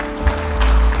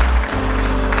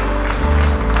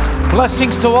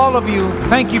Blessings to all of you.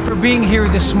 Thank you for being here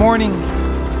this morning.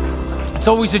 It's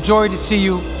always a joy to see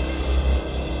you.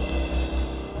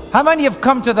 How many have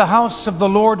come to the house of the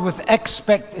Lord with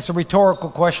It's a rhetorical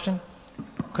question,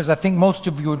 because I think most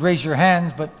of you would raise your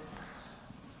hands, but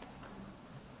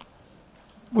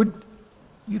would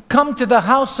you come to the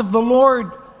house of the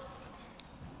Lord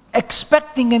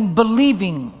expecting and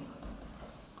believing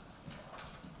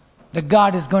that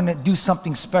God is going to do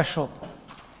something special?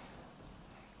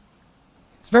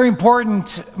 Very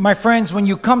important, my friends, when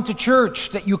you come to church,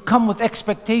 that you come with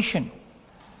expectation.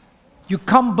 You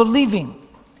come believing.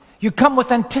 You come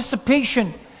with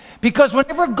anticipation. Because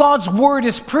whenever God's word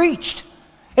is preached,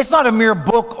 it's not a mere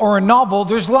book or a novel,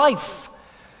 there's life.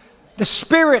 The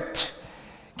Spirit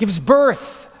gives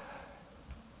birth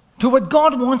to what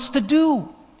God wants to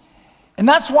do. And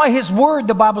that's why His word,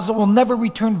 the Bible says, will never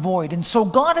return void. And so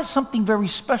God has something very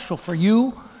special for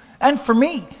you and for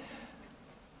me.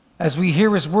 As we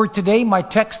hear His word today, my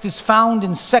text is found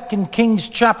in 2 Kings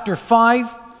chapter 5.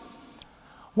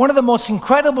 One of the most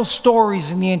incredible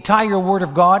stories in the entire Word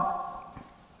of God.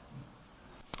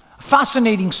 A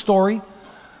fascinating story.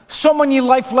 So many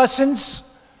life lessons.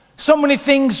 So many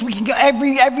things we can get.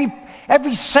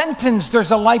 Every sentence there's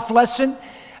a life lesson.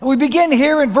 And we begin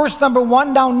here in verse number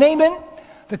 1. Now Naaman,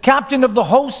 the captain of the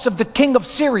hosts of the king of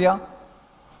Syria,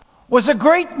 was a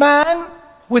great man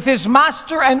with his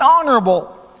master and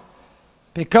honorable,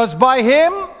 because by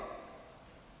him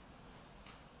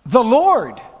the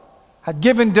Lord had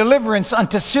given deliverance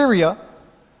unto Syria,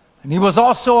 and he was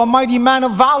also a mighty man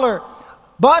of valor.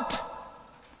 But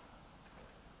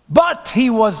he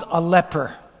was a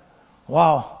leper.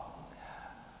 Wow.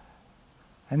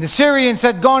 And the Syrians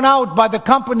had gone out by the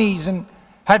companies and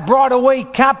had brought away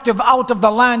captive out of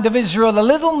the land of Israel a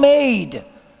little maid,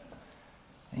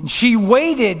 and she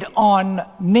waited on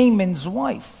Naaman's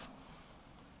wife.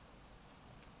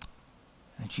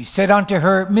 And she said unto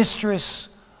her mistress,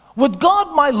 Would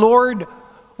God my Lord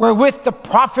were with the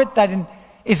prophet that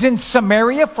is in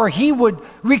Samaria, for he would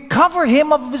recover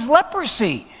him of his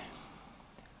leprosy.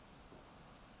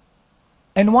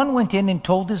 And one went in and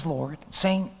told his Lord,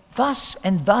 saying, Thus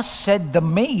and thus said the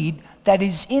maid that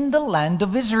is in the land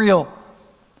of Israel.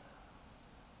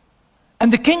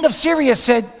 And the king of Syria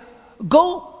said,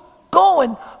 Go,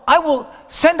 and I will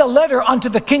send a letter unto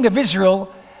the king of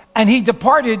Israel. And he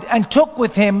departed and took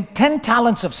with him 10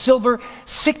 talents of silver,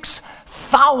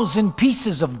 6,000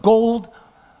 pieces of gold,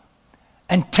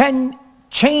 and 10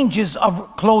 changes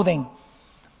of clothing.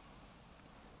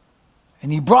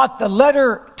 And he brought the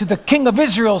letter to the king of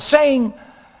Israel, saying,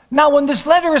 Now when this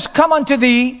letter is come unto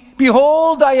thee,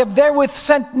 behold, I have therewith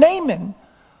sent Naaman,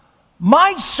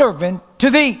 my servant, to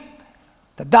thee,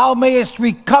 that thou mayest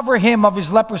recover him of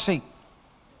his leprosy.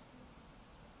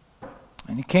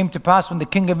 And it came to pass, when the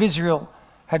king of Israel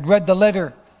had read the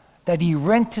letter, that he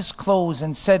rent his clothes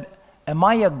and said, Am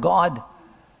I a God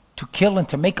to kill and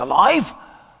to make alive,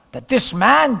 that this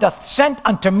man doth send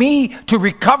unto me to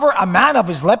recover a man of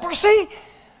his leprosy?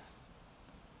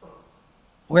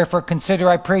 Wherefore consider,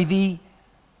 I pray thee,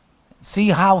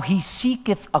 see how he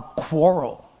seeketh a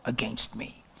quarrel against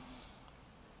me.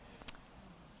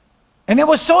 And it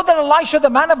was so that Elisha the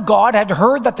man of God had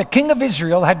heard that the king of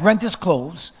Israel had rent his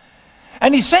clothes.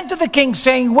 And he sent to the king,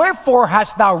 saying, Wherefore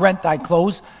hast thou rent thy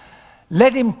clothes?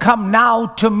 Let him come now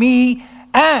to me,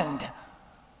 and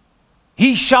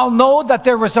he shall know that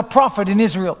there is a prophet in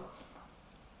Israel.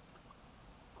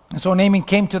 And so Naaman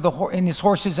came to in his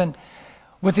horses and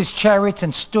with his chariots,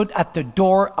 and stood at the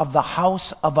door of the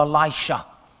house of Elisha.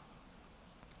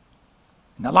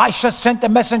 And Elisha sent a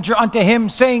messenger unto him,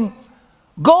 saying,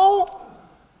 Go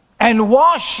and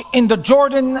wash in the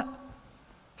Jordan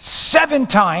 7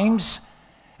 times,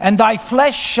 and thy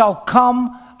flesh shall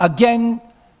come again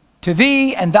to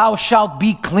thee, and thou shalt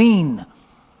be clean.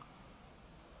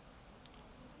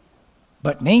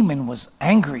 But Naaman was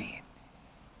angry.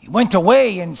 He went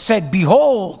away and said,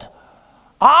 Behold,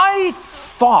 I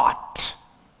thought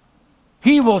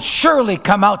he will surely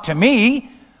come out to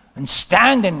me and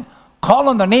stand and call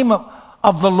on the name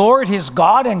of the Lord his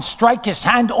God, and strike his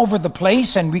hand over the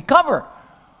place and recover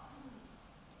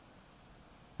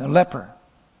the leper.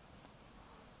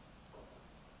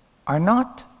 Are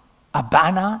not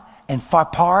Abana and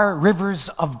Pharpar, rivers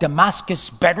of Damascus,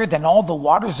 better than all the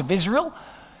waters of Israel?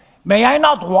 May I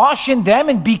not wash in them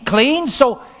and be clean?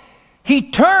 So he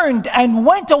turned and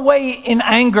went away in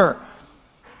anger.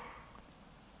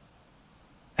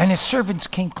 And his servants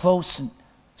came close and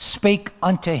spake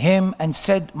unto him and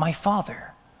said, My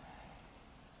father,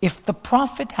 if the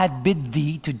prophet had bid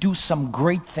thee to do some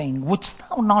great thing, wouldst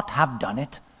thou not have done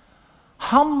it?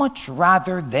 How much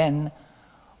rather then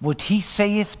what he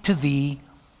saith to thee,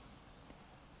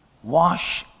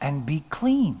 wash and be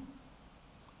clean.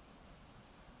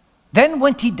 Then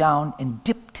went he down and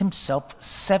dipped himself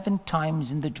 7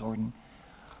 times in the Jordan,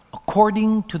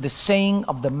 according to the saying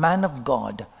of the man of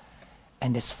God,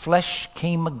 and his flesh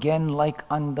came again like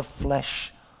unto the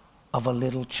flesh of a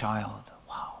little child.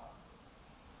 Wow.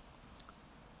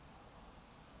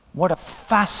 What a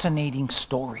fascinating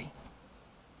story.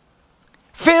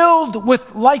 Filled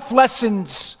with life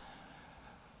lessons.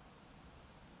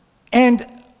 And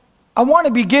I want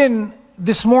to begin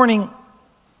this morning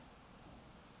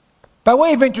by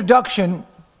way of introduction.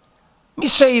 Let me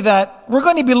say that we're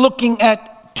going to be looking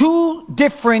at 2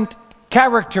 different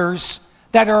characters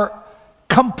that are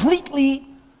completely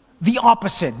the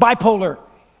opposite, bipolar,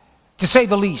 to say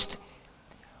the least.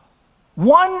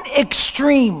 One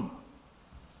extreme,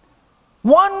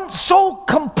 one so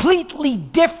completely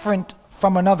different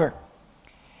from another.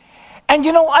 And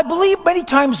I believe many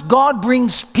times God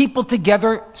brings people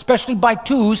together, especially by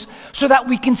twos, so that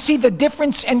we can see the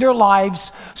difference in their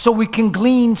lives, so we can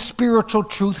glean spiritual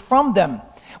truth from them.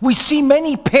 We see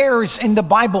many pairs in the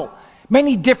Bible,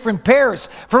 many different pairs.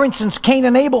 For instance, Cain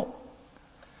and Abel.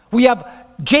 We have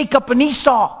Jacob and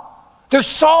Esau. There's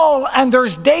Saul and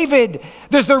there's David.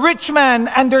 There's the rich man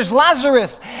and there's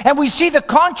Lazarus. And we see the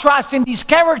contrast in these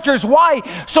characters. Why?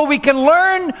 So we can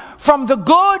learn from the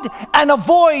good and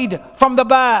avoid from the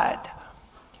bad.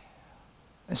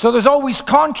 And so there's always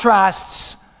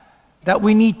contrasts that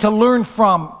we need to learn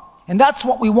from. And that's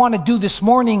what we want to do this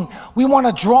morning. We want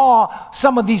to draw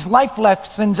some of these life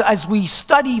lessons as we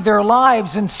study their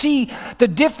lives and see the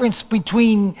difference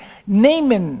between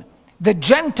Naaman, the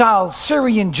Gentile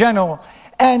Syrian general,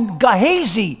 and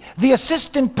Gehazi, the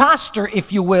assistant pastor,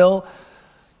 if you will,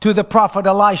 to the prophet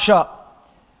Elisha.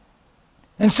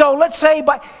 And so let's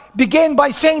begin by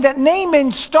saying that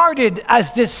Naaman started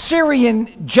as this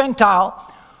Syrian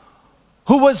Gentile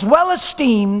who was well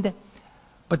esteemed,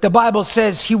 but the Bible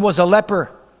says he was a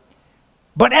leper,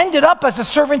 but ended up as a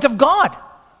servant of God.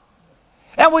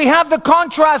 And we have the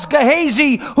contrast,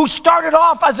 Gehazi, who started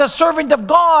off as a servant of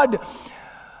God,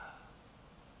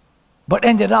 but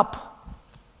ended up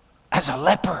as a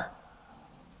leper.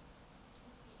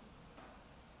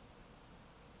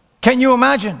 Can you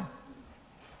imagine?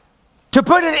 To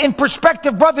put it in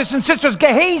perspective, brothers and sisters,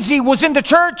 Gehazi was in the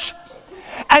church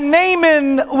and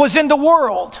Naaman was in the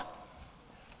world.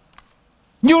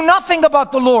 Knew nothing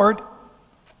about the Lord.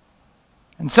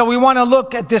 And so we want to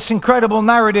look at this incredible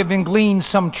narrative and glean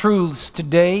some truths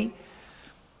today.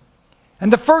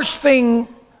 And the first thing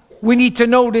we need to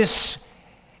notice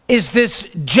is this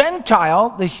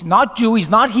Gentile, this not Jew, he's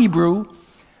not Hebrew,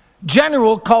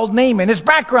 general called Naaman. His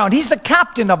background, he's the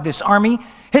captain of this army.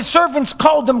 His servants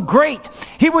called him great.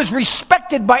 He was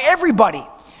respected by everybody.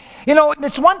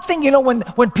 It's one thing,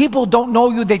 when people don't know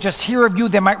you, they just hear of you,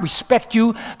 they might respect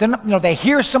you. They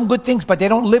hear some good things, but they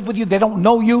don't live with you, they don't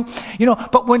know you.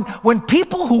 But when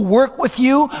people who work with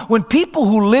you, when people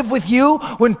who live with you,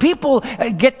 when people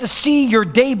get to see your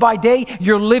day by day,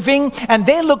 your living, and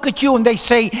they look at you and they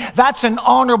say, that's an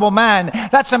honorable man,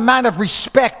 that's a man of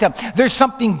respect, there's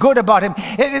something good about him.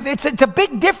 It's a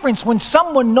big difference when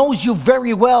someone knows you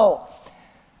very well.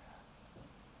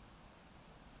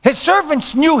 His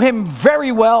servants knew him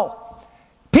very well.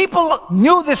 People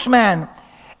knew this man,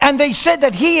 and they said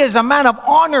that he is a man of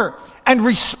honor and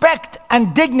respect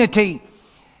and dignity.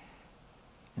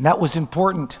 And that was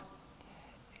important.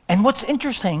 And what's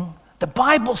interesting, the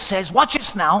Bible says, watch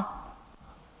this now,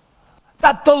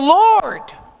 that the Lord,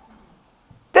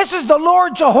 this is the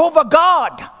Lord Jehovah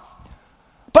God.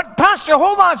 But Pastor,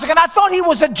 hold on a second, I thought he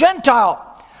was a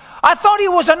Gentile. I thought he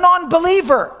was a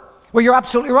non-believer. Well, you're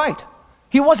absolutely right.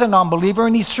 He was a non-believer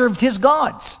and he served his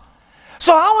gods.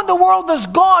 So how in the world does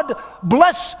God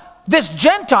bless this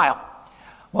Gentile?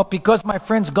 Well, because, my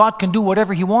friends, God can do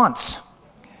whatever he wants.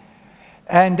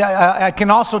 And I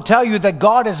can also tell you that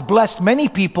God has blessed many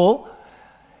people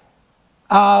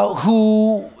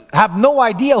who have no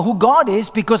idea who God is,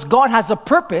 because God has a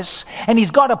purpose and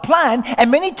he's got a plan.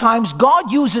 And many times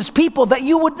God uses people that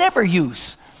you would never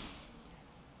use.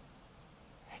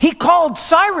 He called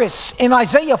Cyrus in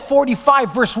Isaiah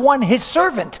 45 verse 1 his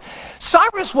servant.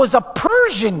 Cyrus was a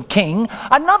Persian king,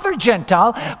 another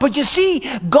Gentile, but you see,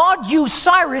 God used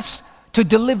Cyrus to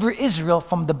deliver Israel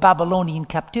from the Babylonian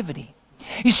captivity.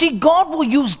 You see, God will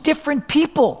use different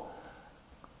people,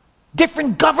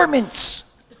 different governments,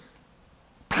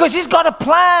 because he's got a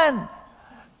plan.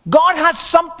 God has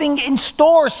something in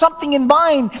store, something in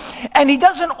mind, and he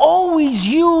doesn't always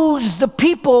use the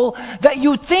people that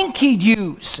you think he'd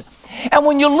use. And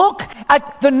when you look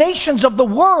at the nations of the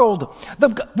world,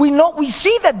 we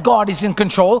see that God is in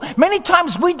control. Many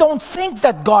times we don't think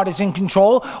that God is in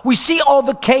control. We see all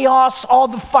the chaos, all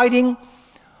the fighting,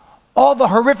 all the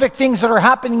horrific things that are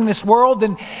happening in this world,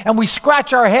 and we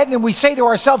scratch our head and we say to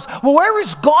ourselves, well, where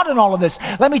is God in all of this?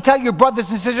 Let me tell you, brothers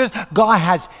and sisters, God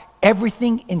has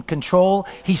everything in control.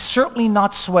 He's certainly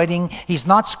not sweating. He's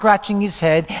not scratching his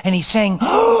head, and he's saying,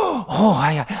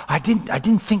 I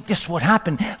didn't think this would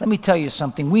happen. Let me tell you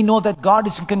something. We know that God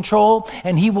is in control,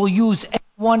 and he will use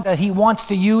one that he wants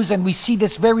to use, and we see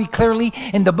this very clearly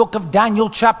in the book of Daniel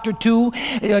chapter 2.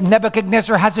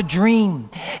 Nebuchadnezzar has a dream,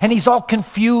 and he's all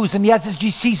confused, and he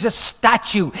sees a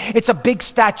statue. It's a big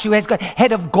statue. It's got a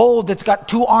head of gold. It's got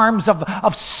 2 arms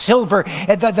of silver.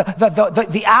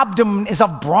 The abdomen is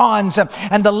of bronze,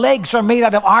 and the legs are made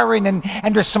out of iron,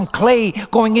 and there's some clay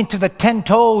going into the 10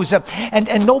 toes,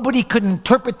 and nobody could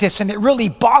interpret this, and it really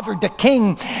bothered the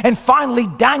king. And finally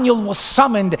Daniel was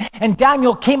summoned, and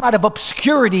Daniel came out of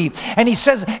obscurity. And he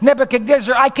says,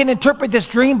 Nebuchadnezzar, I can interpret this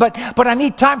dream, but I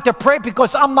need time to pray,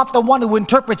 because I'm not the one who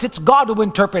interprets. It's God who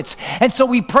interprets. And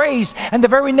so he prays, and the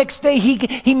very next day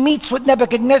he meets with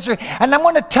Nebuchadnezzar. And I'm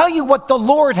going to tell you what the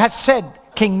Lord has said,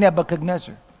 King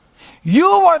Nebuchadnezzar. You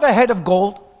are the head of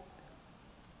gold.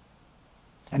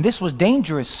 And this was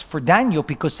dangerous for Daniel,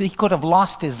 because he could have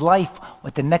lost his life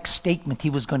with the next statement he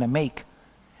was going to make.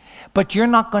 But you're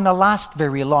not going to last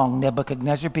very long,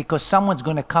 Nebuchadnezzar, because someone's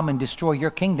going to come and destroy your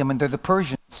kingdom, and they're the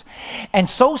Persians. And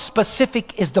so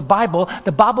specific is the Bible.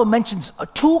 The Bible mentions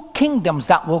 2 kingdoms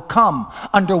that will come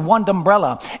under one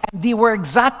umbrella. And they were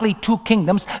exactly 2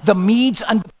 kingdoms, the Medes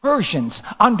and the Persians,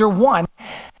 under one,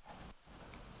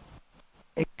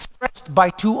 expressed by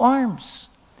 2 arms.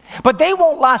 But they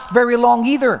won't last very long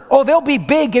either. Oh, they'll be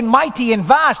big and mighty and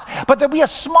vast, but there'll be a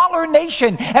smaller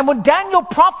nation. And when Daniel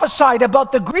prophesied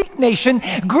about the Greek nation,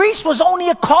 Greece was only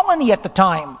a colony at the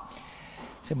time.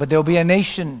 He said, but there'll be a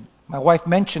nation. My wife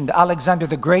mentioned Alexander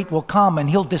the Great will come, and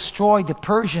he'll destroy the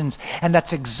Persians. And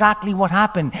that's exactly what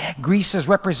happened. Greece is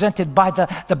represented by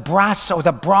the brass or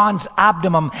the bronze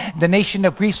abdomen. The nation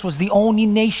of Greece was the only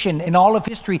nation in all of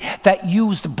history that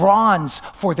used bronze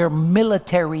for their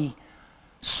military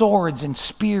swords and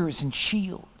spears and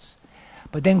shields.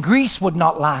 But then Greece would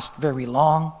not last very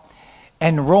long,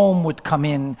 and Rome would come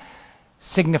in,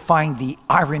 signifying the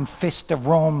iron fist of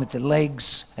Rome with the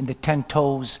legs and the 10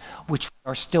 toes, which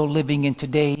we are still living in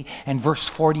today. And verse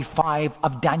 45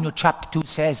 of Daniel chapter 2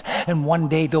 says, and one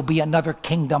day there'll be another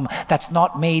kingdom that's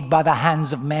not made by the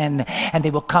hands of men, and they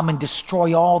will come and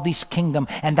destroy all these kingdoms,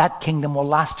 and that kingdom will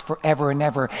last forever and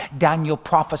ever. Daniel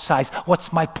prophesies.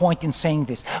 What's my point in saying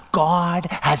this? God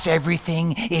has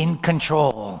everything in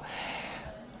control.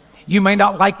 You may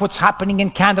not like what's happening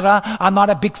in Canada. I'm not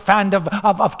a big fan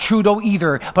of Trudeau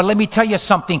either. But let me tell you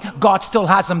something. God still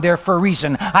has him there for a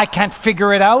reason. I can't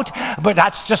figure it out, but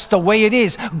that's just the way it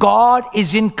is. God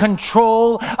is in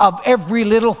control of every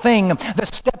little thing. The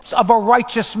steps of a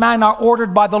righteous man are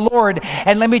ordered by the Lord.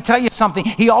 And let me tell you something.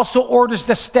 He also orders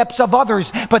the steps of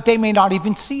others, but they may not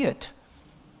even see it.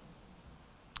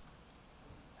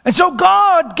 And so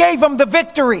God gave him the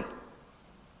victory.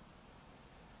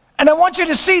 And I want you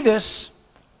to see this.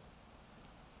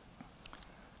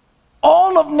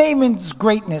 All of Naaman's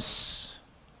greatness,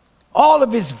 all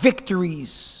of his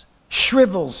victories,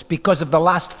 shrivels because of the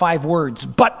last 5 words.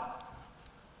 But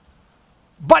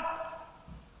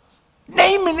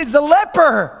Naaman is a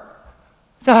leper.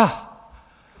 He's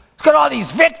got all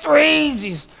these victories.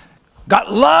 He's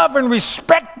got love and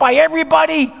respect by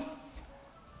everybody.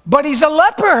 But he's a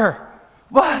leper.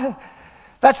 Well,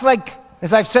 that's like,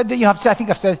 as I've said, I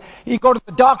think I've said, you go to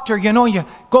the doctor, you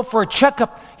go for a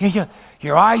checkup,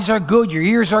 your eyes are good, your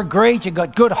ears are great, you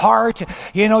got good heart,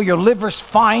 your liver's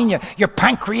fine, your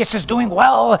pancreas is doing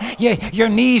well, your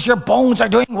knees, your bones are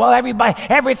doing well,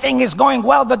 everything is going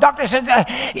well. The doctor says,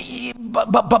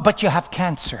 but you have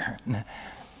cancer.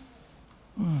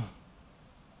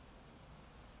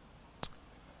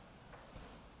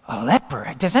 A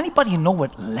leper. Does anybody know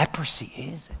what leprosy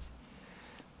is?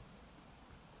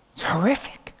 It's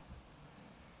horrific.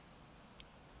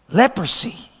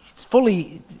 Leprosy.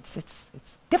 It's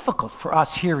difficult for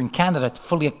us here in Canada to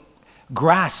fully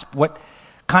grasp what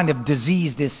kind of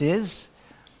disease this is.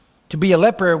 To be a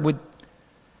leper would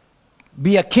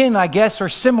be akin, I guess, or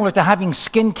similar to having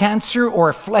skin cancer or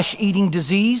a flesh-eating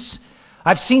disease.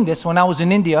 I've seen this when I was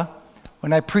in India.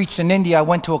 When I preached in India, I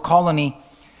went to a colony.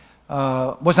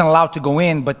 Wasn't allowed to go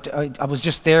in, but I was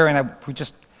just there, and we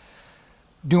just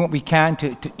doing what we can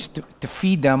to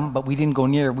feed them, but we didn't go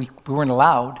near. We weren't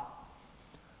allowed.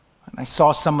 And I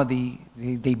saw some of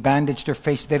they bandaged their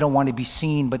face. They don't want to be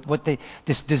seen. But what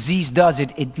this disease does,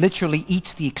 it literally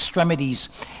eats the extremities.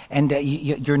 And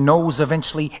your nose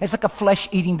eventually, it's like a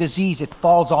flesh-eating disease. It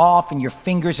falls off, and your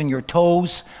fingers and your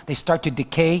toes, they start to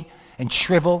decay and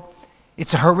shrivel.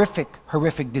 It's a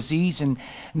horrific disease. And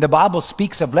the Bible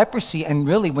speaks of leprosy. And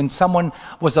really, when someone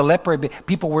was a leper,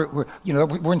 people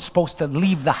weren't supposed to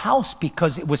leave the house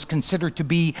because it was considered to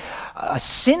be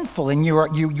sinful. And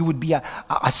you would be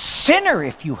a sinner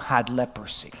if you had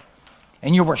leprosy.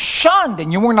 And you were shunned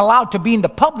and you weren't allowed to be in the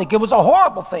public. It was a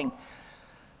horrible thing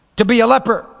to be a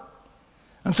leper.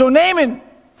 And so Naaman,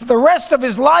 for the rest of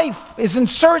his life, is in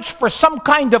search for some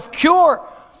kind of cure.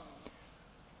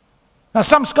 Now,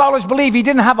 some scholars believe he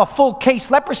didn't have a full case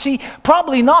leprosy.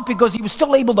 Probably not, because he was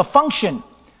still able to function.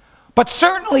 But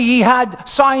certainly he had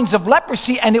signs of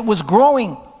leprosy, and it was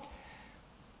growing.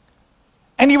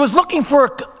 And he was looking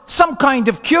for some kind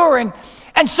of cure.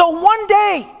 And so one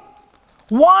day,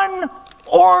 one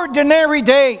ordinary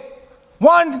day,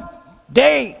 one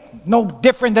day, no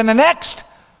different than the next,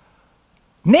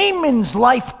 Naaman's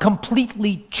life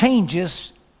completely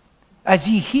changes as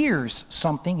he hears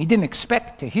something. He didn't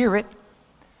expect to hear it.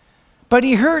 But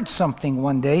he heard something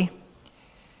one day.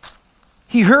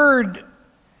 He heard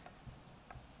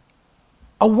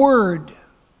a word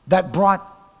that brought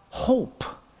hope.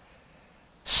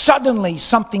 Suddenly,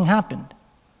 something happened.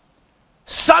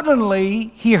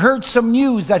 Suddenly, he heard some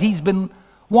news that he's been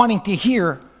wanting to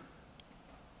hear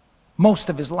most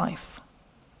of his life.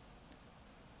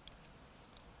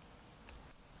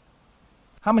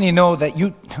 How many know that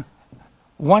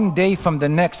one day from the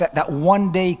next, that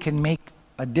one day can make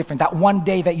a difference? That one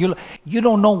day that you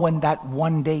don't know when that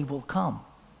one day will come.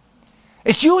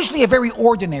 It's usually a very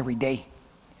ordinary day.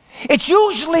 It's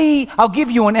usually, I'll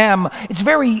give you an M,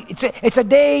 it's a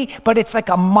day, but it's like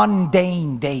a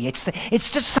mundane day. It's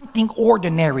just something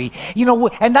ordinary.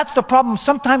 And that's the problem.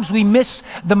 Sometimes we miss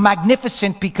the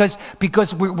magnificent because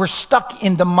we're stuck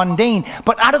in the mundane.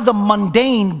 But out of the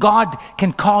mundane, God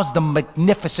can cause the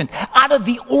magnificent. Out of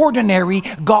the ordinary,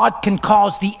 God can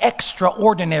cause the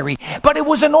extraordinary. But it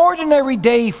was an ordinary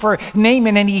day for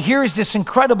Naaman, and he hears this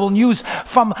incredible news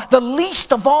from the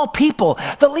least of all people.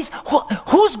 The least,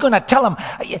 who's going to tell him?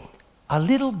 A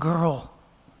little girl,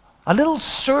 a little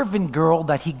servant girl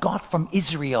that he got from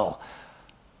Israel.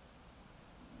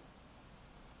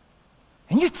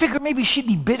 And you'd figure maybe she'd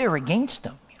be bitter against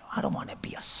him. I don't want to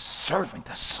be a servant,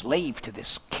 a slave to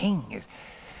this king.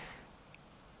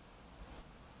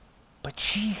 But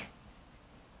she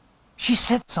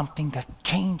said something that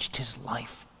changed his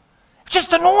life.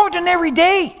 Just an ordinary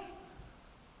day.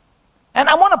 And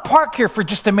I want to park here for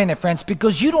just a minute, friends,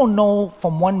 because you don't know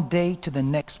from one day to the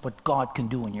next what God can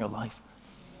do in your life.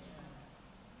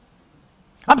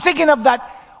 I'm thinking of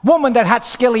that woman that had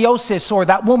scoliosis, or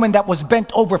that woman that was bent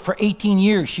over for 18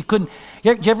 years. She couldn't.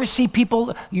 You ever see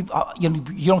people? You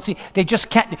don't see. They just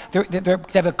can't. They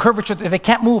have a curvature. They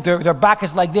can't move. Their back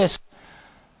is like this.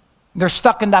 They're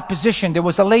stuck in that position. There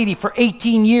was a lady for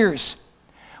 18 years.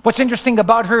 What's interesting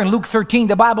about her, in Luke 13,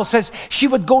 the Bible says she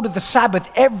would go to the Sabbath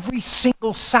every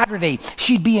single Saturday.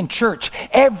 She'd be in church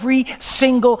every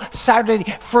single Saturday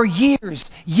for years.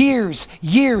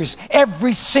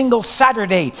 Every single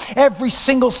Saturday.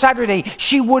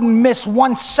 She wouldn't miss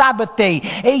one Sabbath day.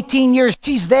 18 years,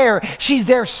 she's there. She's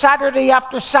there Saturday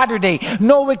after Saturday.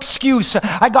 No excuse.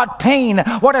 I got pain.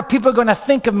 What are people going to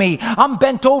think of me? I'm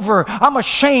bent over. I'm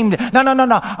ashamed. No.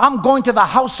 I'm going to the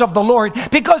house of the Lord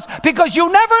because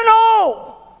you never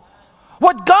know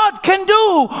what God can do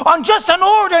on just an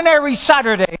ordinary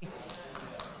Saturday.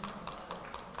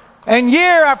 And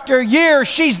year after year,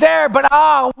 she's there. But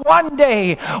one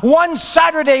day, one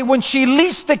Saturday, when she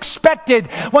least expected,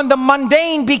 when the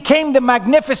mundane became the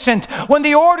magnificent, when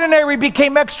the ordinary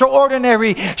became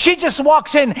extraordinary, she just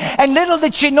walks in, and little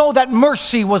did she know that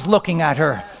mercy was looking at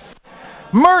her.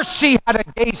 Mercy had a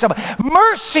gaze of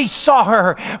mercy, saw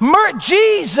her.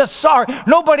 Jesus saw her.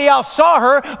 Nobody else saw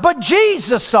her, but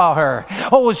Jesus saw her.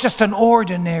 Oh, it was just an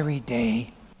ordinary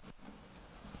day.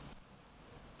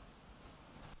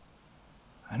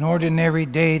 An ordinary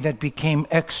day that became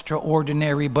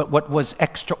extraordinary. But what was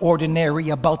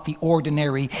extraordinary about the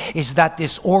ordinary is that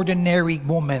this ordinary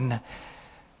woman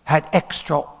had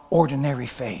extraordinary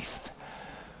faith.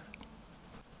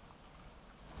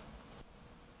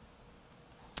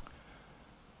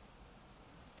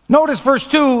 Notice verse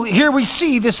 2, here we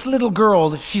see this little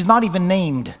girl. She's not even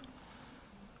named.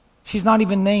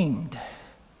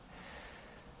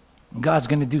 God's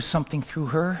going to do something through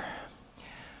her.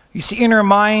 You see, in her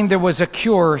mind there was a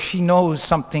cure. She knows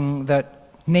something that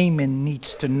Naaman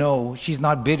needs to know. She's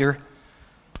not bitter.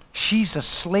 She's a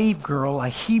slave girl, a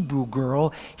Hebrew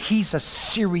girl. He's a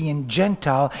Syrian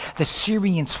Gentile. The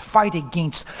Syrians fight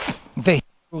against the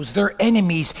Hebrews, their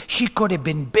enemies. She could have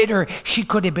been bitter. She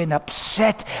could have been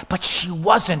upset, but she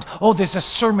wasn't. Oh, there's a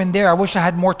sermon there. I wish I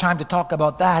had more time to talk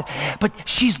about that. But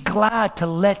she's glad to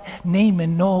let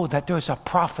Naaman know that there's a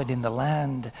prophet in the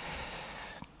land.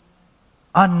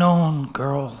 Unknown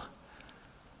girl.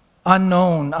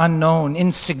 Unknown,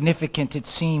 insignificant it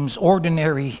seems,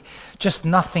 ordinary, just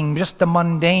nothing, just the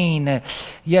mundane.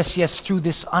 Yes, through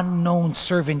this unknown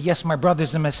servant, yes, my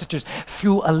brothers and my sisters,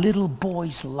 through a little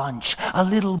boy's lunch.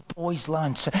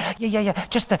 Yeah,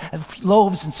 just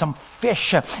loaves and some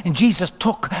fish. And Jesus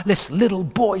took this little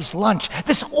boy's lunch,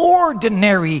 this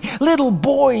ordinary little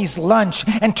boy's lunch,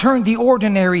 and turned the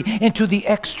ordinary into the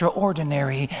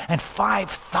extraordinary. And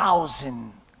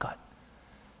 5,000 got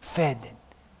fed.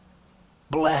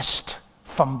 Blessed.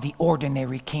 From the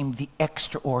ordinary came the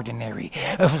extraordinary.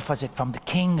 Was it from the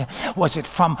king? Was it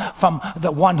from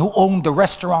the one who owned the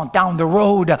restaurant down the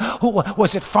road?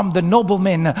 Was it from the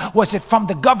nobleman? Was it from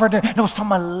the governor? No, it was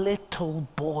from a little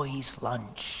boy's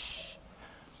lunch.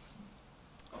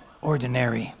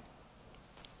 Ordinary.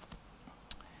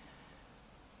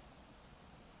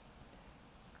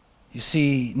 You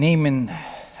see, Naaman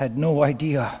had no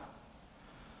idea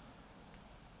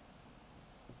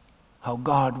how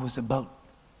God was about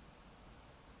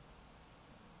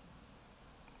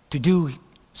to do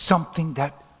something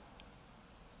that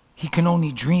he can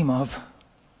only dream of.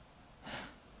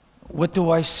 What do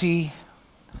I see?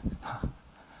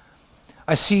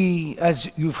 I see, as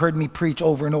you've heard me preach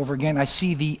over and over again, I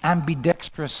see the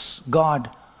ambidextrous God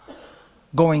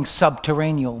going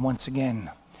subterranean once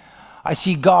again. I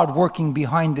see God working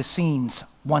behind the scenes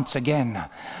once again.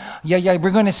 Yeah,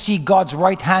 we're going to see God's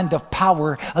right hand of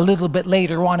power a little bit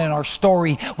later on in our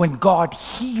story when God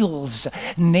heals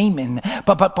Naaman.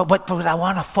 But what I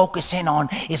want to focus in on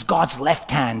is God's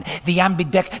left hand.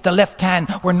 The left hand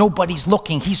where nobody's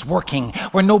looking, he's working.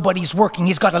 Where nobody's working,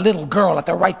 he's got a little girl at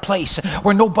the right place.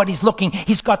 Where nobody's looking,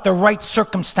 he's got the right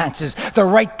circumstances, the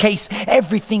right case.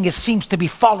 Everything seems to be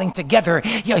falling together.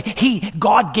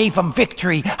 God gave him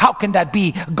victory. How can that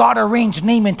be? God arranged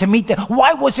Naaman to meet them.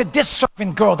 Why was it this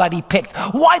servant girl that he picked?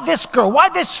 Why this girl? Why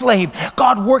this slave?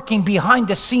 God working behind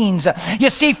the scenes. You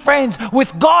see, friends,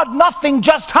 with God, nothing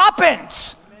just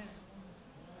happens.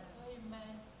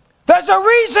 There's a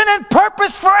reason and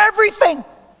purpose for everything.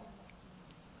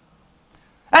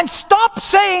 And stop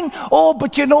saying, oh,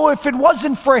 but if it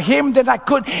wasn't for him, then I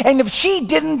could. And if she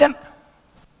didn't, then...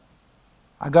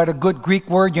 I got a good Greek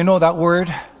word. You know that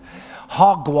word?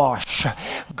 Hogwash.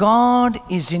 God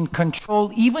is in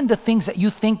control. Even the things that you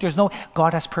think there's no...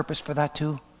 God has purpose for that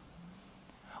too.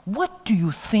 What do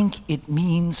you think it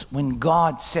means when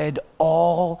God said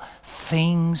all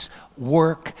things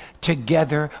work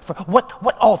together for...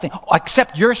 What all things?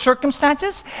 Except your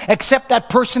circumstances? Except that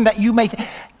person that you may...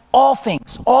 All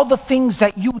things, all the things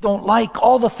that you don't like,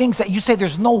 all the things that you say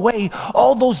there's no way,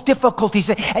 all those difficulties.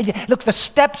 Look, the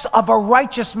steps of a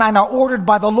righteous man are ordered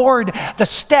by the Lord. The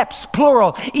steps,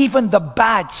 plural, even the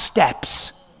bad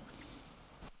steps.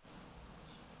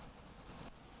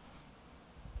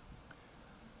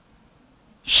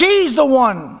 She's the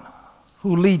one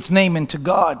who leads Naaman to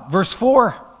God. Verse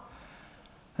 4.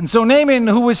 And so Naaman,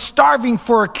 who was starving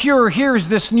for a cure, hears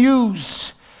this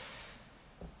news.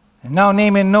 And now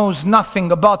Naaman knows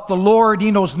nothing about the Lord. He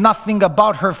knows nothing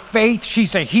about her faith.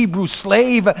 She's a Hebrew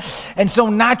slave. And so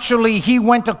naturally he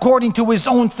went according to his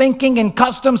own thinking and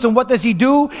customs. And what does he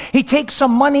do? He takes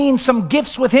some money and some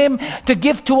gifts with him to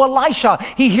give to Elisha.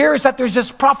 He hears that there's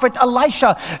this prophet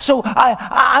Elisha. So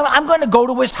I'm going to go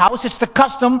to his house. It's the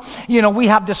custom. We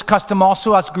have this custom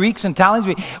also, us Greeks and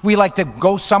Italians. We like to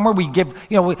go somewhere. We give,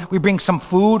 we bring some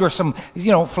food or some,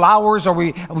 flowers, or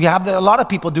we have, a lot of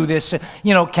people do this,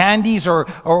 candies, or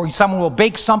someone will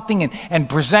bake something and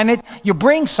present it. You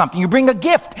bring something, you bring a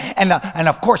gift. And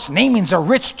of course, Naaman's a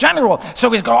rich general,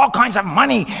 so he's got all kinds of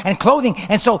money and clothing.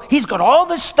 And so he's got all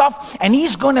this stuff, and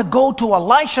he's going to go to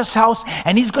Elisha's house,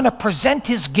 and he's going to present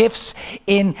his gifts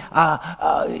in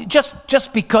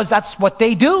just because that's what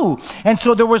they do. And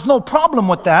so there was no problem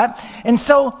with that. And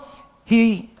so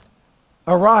he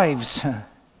arrives.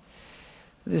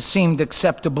 This seemed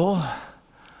acceptable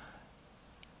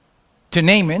to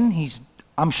Naaman.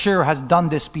 I'm sure has done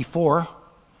this before.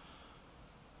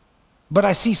 But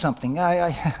I see something.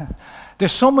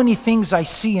 There's so many things I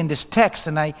see in this text,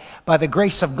 and by the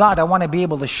grace of God, I want to be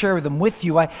able to share them with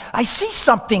you. I see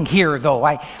something here, though.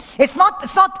 It's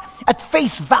not at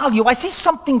face value. I see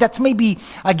something that's maybe,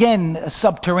 again,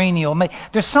 subterranean.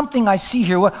 There's something I see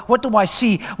here. What do I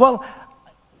see? Well,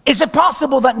 Is it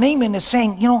possible that Naaman is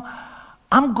saying,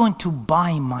 I'm going to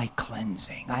buy my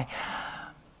cleansing.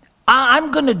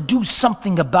 I'm going to do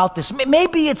something about this.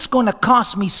 Maybe it's going to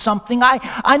cost me something.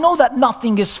 I know that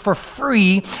nothing is for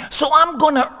free, so I'm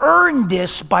going to earn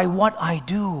this by what I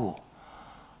do.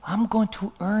 I'm going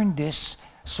to earn this,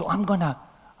 so I'm going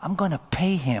to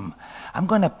pay him. I'm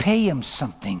going to pay him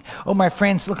something. Oh, my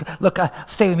friends, look,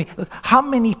 stay with me. Look, how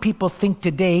many people think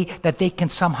today that they can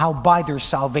somehow buy their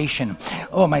salvation?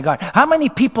 Oh, my God. How many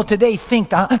people today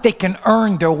think that they can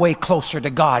earn their way closer to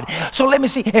God? So let me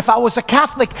see. If I was a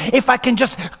Catholic, if I can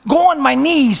just go on my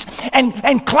knees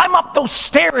and climb up those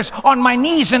stairs on my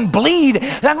knees and bleed,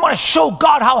 then I want to show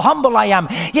God how humble I am.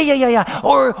 Yeah.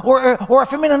 Or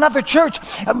if I'm in another church,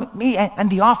 me and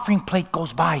the offering plate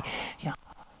goes by. Yeah.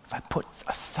 If I put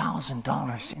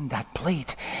 $1,000 in that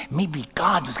plate, maybe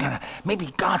God's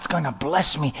gonna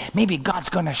bless me. Maybe God's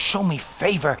gonna show me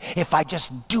favor if I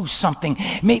just do something.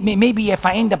 Maybe if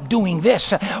I end up doing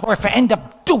this, or if I end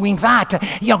up doing that,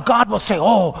 God will say,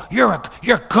 "Oh,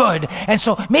 you're good." And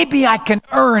so maybe I can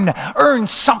earn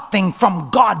something from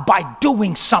God by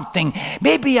doing something.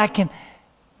 Maybe I can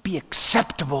be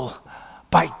acceptable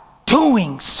by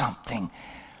doing something.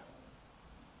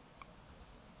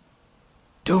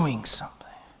 Doing something.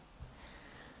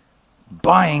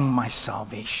 Buying my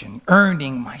salvation.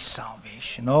 Earning my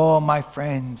salvation. Oh, my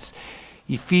friends.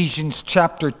 Ephesians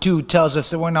chapter 2 tells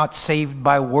us that we're not saved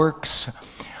by works,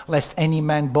 lest any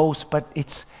man boast, but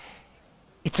it's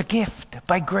a gift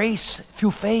by grace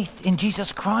through faith in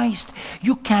Jesus Christ.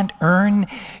 You can't earn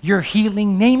your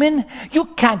healing, Naaman. You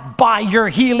can't buy your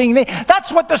healing.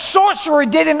 That's what the sorcerer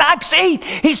did in Acts 8.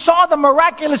 He saw the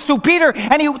miraculous through Peter,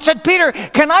 and he said, "Peter,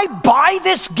 can I buy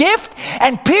this gift?"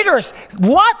 And Peter's,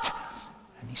 "What?"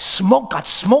 Got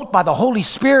smoked by the Holy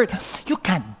Spirit. You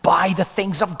can't buy the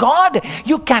things of God.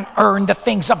 You can't earn the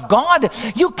things of God.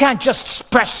 You can't just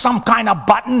press some kind of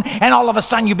button and all of a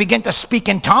sudden you begin to speak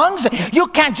in tongues. You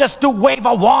can't just wave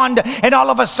a wand and all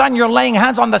of a sudden you're laying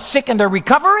hands on the sick and they're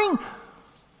recovering.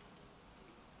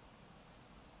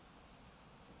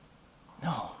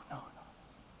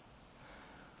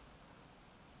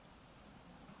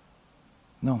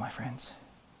 No, my friends.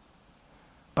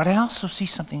 But I also see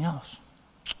something else.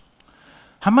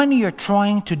 How many are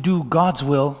trying to do God's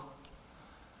will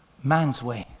man's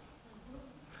way?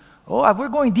 Oh, we're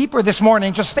going deeper this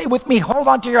morning. Just stay with me. Hold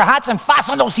on to your hats and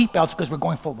fasten those seatbelts because we're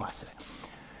going full blast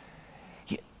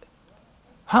today.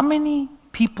 How many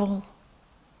people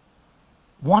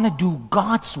want to do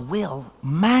God's will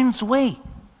man's way?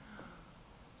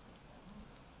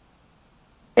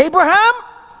 Abraham,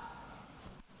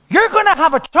 you're going to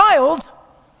have a child,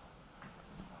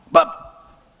 but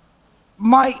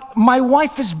my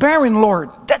wife is barren, Lord.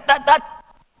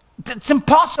 That's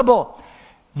impossible.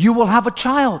 You will have a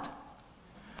child.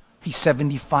 He's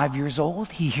 75 years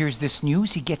old. He hears this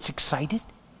news. He gets excited.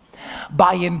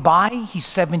 By and by, he's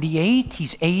 78.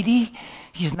 He's 80.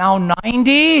 He's now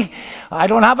 90. I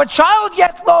don't have a child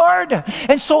yet, Lord.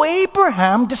 And so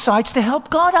Abraham decides to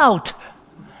help God out.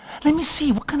 Let me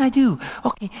see, what can I do?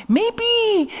 Okay,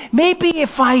 maybe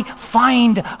if I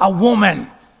find a woman,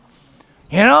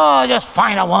 just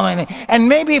find a woman. And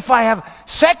maybe if I have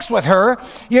sex with her,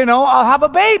 I'll have a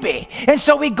baby. And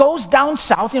so he goes down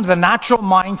south into the natural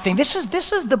mind thing. This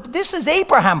is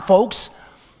Abraham, folks.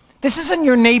 This isn't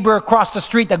your neighbor across the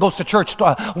street that goes to church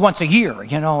once a year,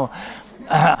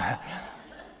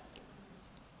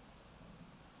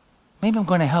 Maybe I'm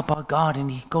going to help out God, and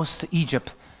he goes to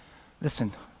Egypt.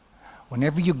 Listen,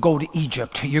 whenever you go to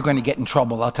Egypt, you're going to get in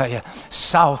trouble, I'll tell you.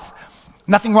 South.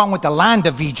 Nothing wrong with the land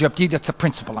of Egypt. That's the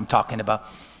principle I'm talking about.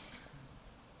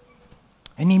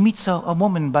 And he meets a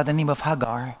woman by the name of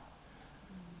Hagar.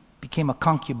 Became a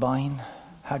concubine.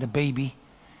 Had a baby.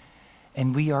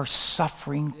 And we are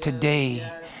suffering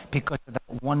today because of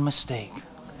that one mistake.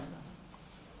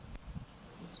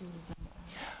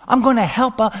 I'm going to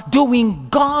help doing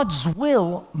God's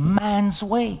will man's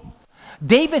way.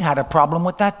 David had a problem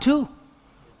with that too.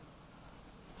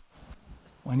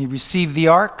 When he received the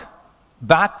ark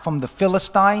back from the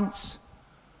Philistines,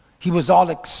 he was all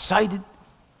excited.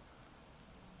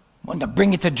 Wanted to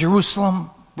bring it to Jerusalem,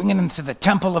 bring it into the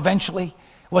temple eventually.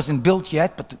 It wasn't built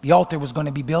yet, but the altar was going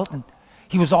to be built, and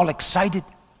he was all excited.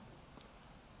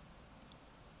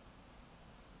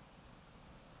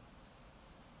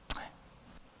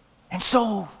 And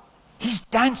so he's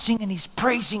dancing and he's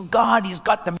praising God. He's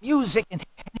got the music and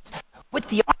he's with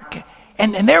the ark.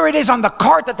 And there it is on the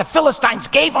cart that the Philistines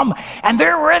gave them. And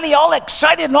they're really all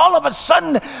excited. And all of a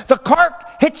sudden, the cart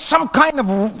hits some kind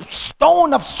of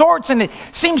stone of sorts. And it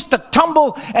seems to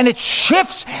tumble. And it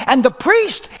shifts. And the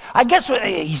priest, I guess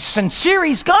he's sincere.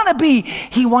 He's going to be.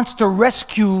 He wants to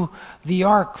rescue the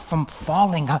ark from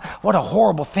falling. What a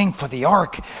horrible thing for the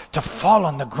ark to fall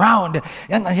on the ground.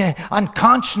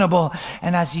 Unconscionable.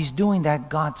 And as he's doing that,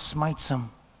 God smites him.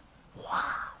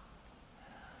 Wow.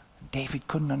 David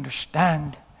couldn't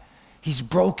understand. He's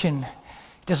broken.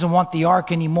 He doesn't want the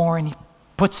ark anymore, and he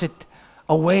puts it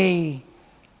away.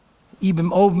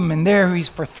 Obed, and there he's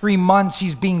for 3 months.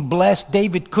 He's being blessed.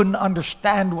 David couldn't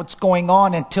understand what's going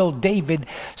on until David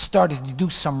started to do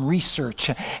some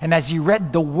research. And as he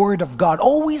read the Word of God,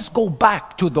 always go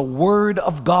back to the Word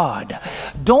of God.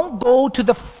 Don't go to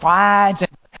the fads and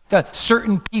the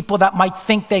certain people that might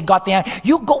think they got the answer.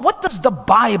 You go, what does the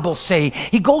Bible say?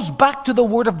 He goes back to the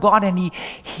Word of God, and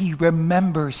he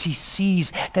remembers, he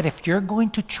sees that if you're going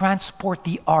to transport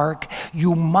the ark,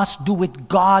 you must do it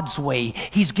God's way.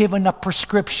 He's given a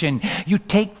prescription. You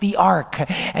take the ark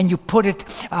and you put it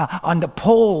on the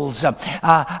poles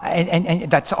and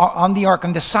that's on the ark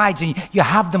on the sides, and you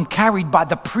have them carried by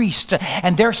the priest,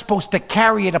 and they're supposed to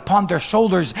carry it upon their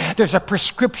shoulders. There's a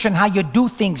prescription how you do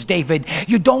things, David.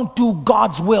 You don't do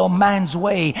God's will man's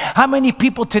way. How many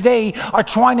people today are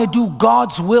trying to do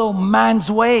God's will man's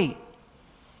way?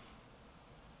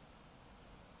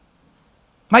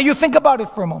 Now you think about it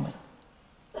for a moment.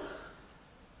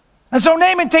 And so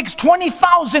Naaman takes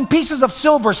 20,000 pieces of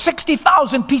silver,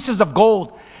 60,000 pieces of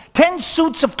gold, 10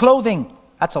 suits of clothing.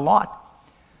 That's a lot.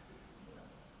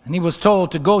 And he was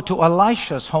told to go to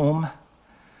Elisha's home.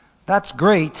 That's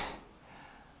great.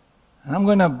 And I'm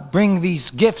going to bring these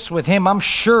gifts with him. I'm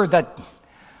sure that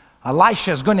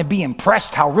Elisha is going to be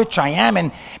impressed how rich I am,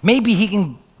 and maybe he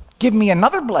can give me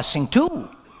another blessing too.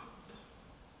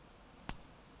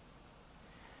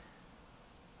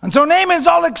 And so Naaman's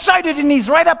all excited, and he's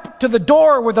right up to the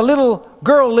door where the little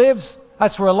girl lives.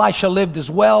 That's where Elisha lived as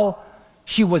well.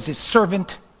 She was his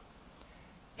servant.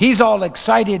 He's all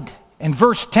excited. In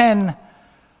verse 10,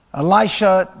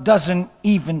 Elisha doesn't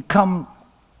even come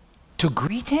to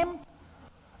greet him.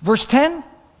 Verse 10,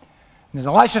 there's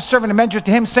Elisha's servant, a messenger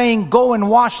to him, saying, go and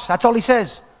wash. That's all he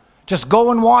says. Just go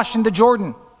and wash in the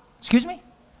Jordan. Excuse me?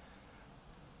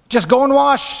 Just go and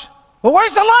wash. Well,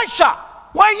 where's Elisha?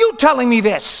 Why are you telling me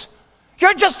this?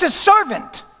 You're just his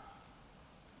servant.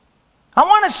 I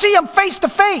want to see him face to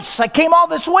face. I came all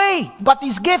this way. Got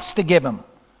these gifts to give him.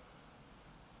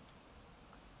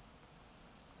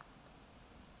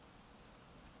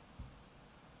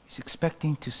 He's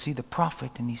expecting to see the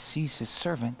prophet, and he sees his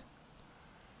servant.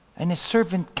 And his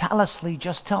servant callously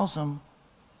just tells him,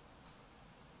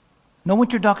 no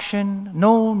introduction,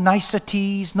 no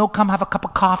niceties, no come have a cup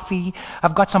of coffee.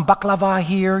 I've got some baklava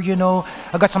here,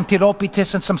 I've got some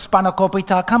tiropitis and some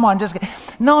spanakopita. Come on, just...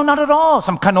 No, not at all.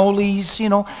 Some cannolis,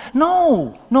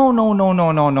 No.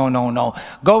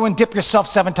 Go and dip yourself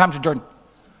 7 times in Jordan.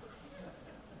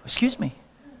 Excuse me.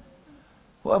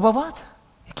 What?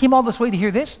 You came all this way to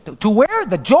hear this? To where?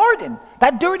 The Jordan.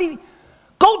 That dirty...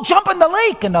 Go jump in the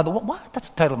lake. Another what? That's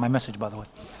the title of my message, by the way.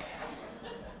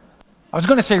 I was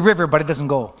going to say river, but it doesn't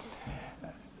go.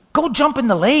 Go jump in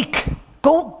the lake.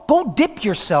 Go dip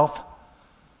yourself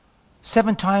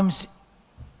 7 times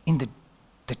in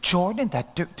the Jordan,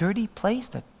 that dirty place,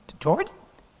 the Jordan.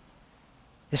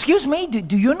 Excuse me,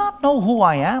 do you not know who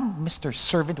I am, Mr.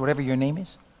 Servant, whatever your name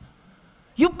is?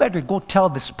 You better go tell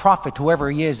this prophet, whoever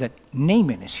he is, that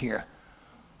Naaman is here.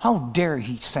 How dare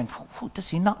he send? Does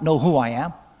he not know who I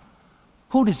am?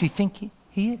 Who does he think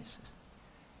he is?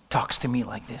 Talks to me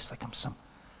like this, like I'm some...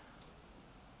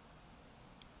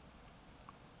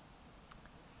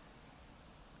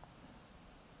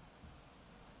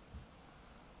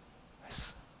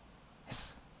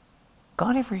 Has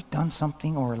God ever done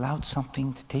something or allowed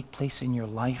something to take place in your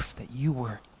life that you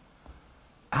were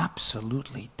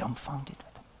absolutely dumbfounded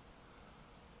with?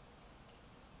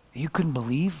 You couldn't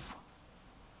believe?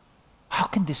 How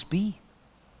can this be?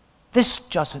 This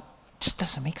just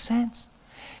doesn't make sense.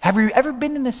 Have you ever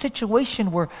been in a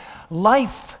situation where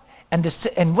life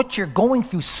and what you're going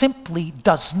through simply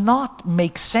does not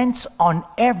make sense on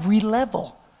every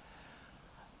level?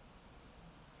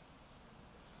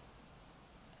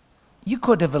 You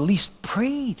could have at least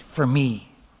prayed for me.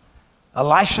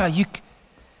 Elisha, you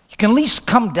can at least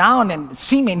come down and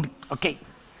see me. Okay,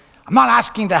 I'm not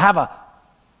asking to have a,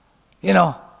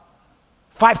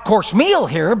 5-course meal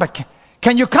here, but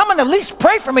can you come and at least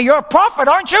pray for me? You're a prophet,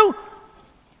 aren't you?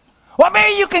 Well,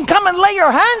 maybe you can come and lay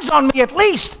your hands on me at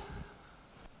least.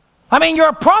 I mean, you're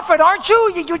a prophet, aren't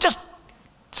you? You just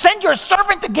send your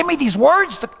servant to give me these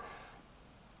words to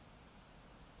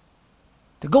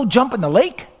go jump in the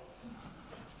lake?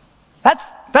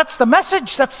 That's the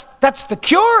message. That's the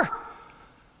cure.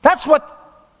 That's what.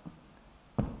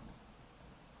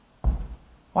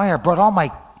 Why I brought all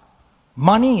my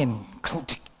money and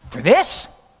for this?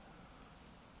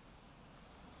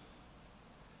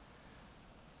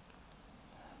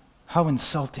 How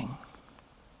insulting.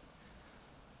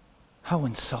 How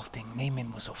insulting.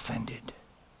 Naaman was offended.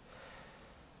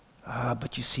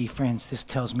 But you see, friends, this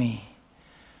tells me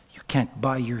you can't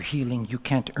buy your healing. You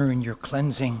can't earn your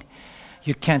cleansing.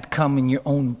 You can't come in your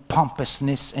own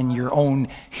pompousness and your own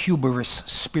hubris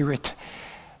spirit.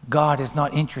 God is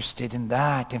not interested in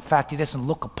that. In fact, He doesn't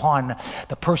look upon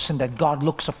the person that God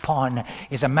looks upon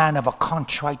is a man of a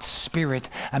contrite spirit,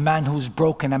 a man who's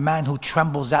broken, a man who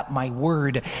trembles at my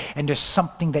word. And there's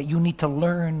something that you need to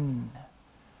learn,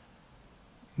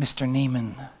 Mr.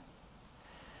 Naaman.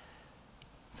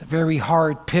 It's a very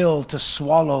hard pill to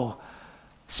swallow,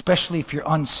 especially if you're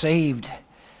unsaved.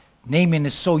 Naaman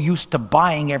is so used to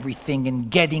buying everything and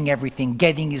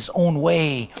getting his own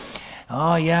way.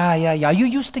 Oh, yeah. Are you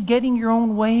used to getting your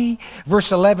own way?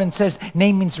 Verse 11 says,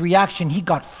 Naaman's reaction, he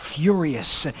got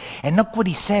furious. And look what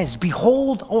he says.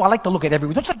 Behold, I like to look at every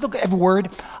word. Don't you like to look at every word?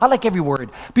 I like every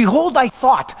word. Behold, I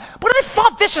thought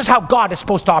this is how God is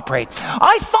supposed to operate.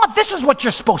 I thought this is what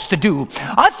you're supposed to do.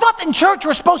 I thought in church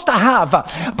we're supposed to have.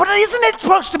 But isn't it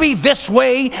supposed to be this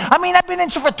way? I mean, I've been in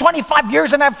church for 25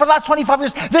 years, and for the last 25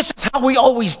 years, this is how we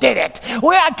always did it.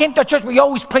 When I came to church, we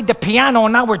always played the piano,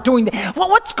 and now we're doing the... Well,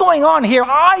 what's going on here?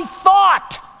 I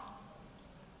thought.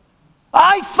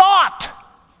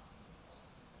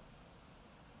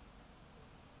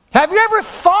 Have you ever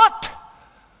thought,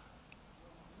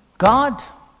 God,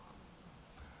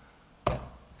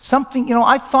 something,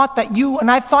 I thought that you, and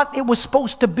I thought it was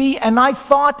supposed to be, and I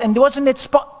thought, and wasn't it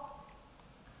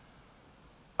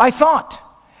I thought.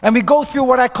 And we go through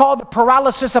what I call the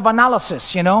paralysis of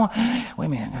analysis, Wait a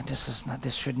minute,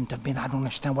 this shouldn't have been, I don't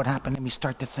understand what happened. And we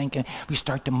start to think, and we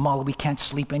start to mull. We can't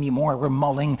sleep anymore. We're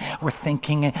mulling, we're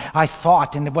thinking, I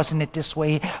thought, and wasn't it this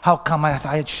way? How come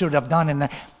I should have done? And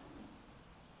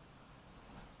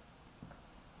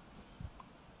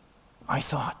I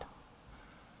thought.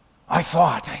 I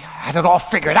had it all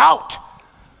figured out.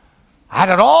 I had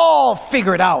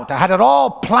it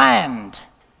all planned.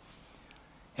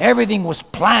 Everything was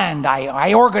planned.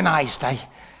 I organized. I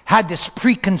had this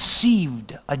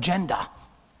preconceived agenda.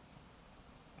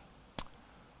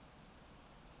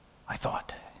 I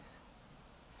thought.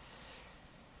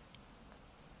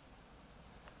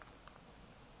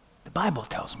 The Bible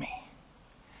tells me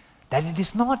that it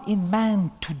is not in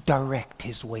man to direct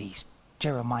his ways.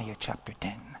 Jeremiah chapter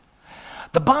 10.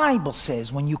 The Bible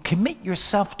says when you commit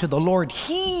yourself to the Lord,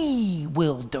 He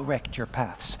will direct your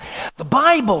paths. The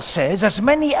Bible says as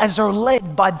many as are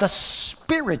led by the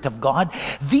Spirit of God,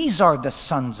 these are the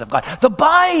sons of God. The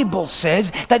Bible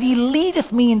says that He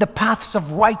leadeth me in the paths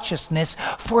of righteousness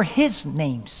for His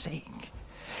name's sake.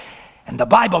 And the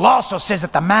Bible also says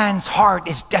that the man's heart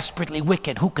is desperately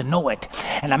wicked. Who can know it?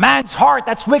 And a man's heart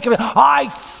that's wicked, I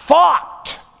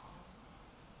thought.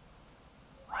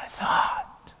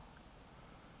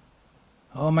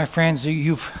 Oh, my friends,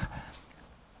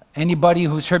 anybody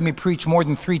who's heard me preach more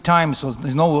than 3 times, so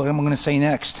there's no what I'm going to say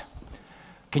next.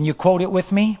 Can you quote it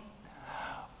with me?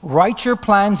 Write your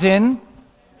plans in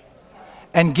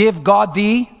and give God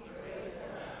the...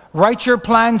 Write your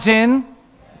plans in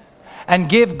and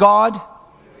give God...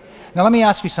 Now let me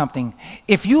ask you something.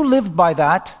 If you lived by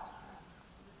that,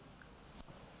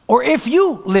 or if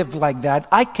you lived like that,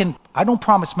 I don't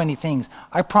promise many things.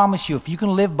 I promise you, if you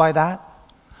can live by that,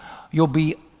 you'll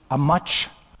be I'm going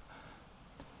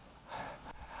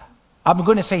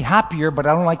to say happier, but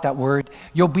I don't like that word.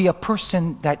 You'll be a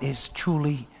person that is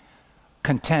truly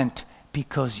content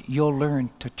because you'll learn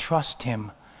to trust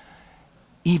Him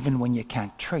even when you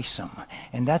can't trace Him.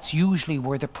 And that's usually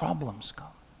where the problems come.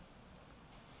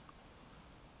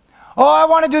 Oh, I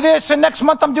want to do this, and next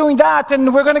month I'm doing that,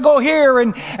 and we're going to go here,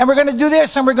 and we're going to do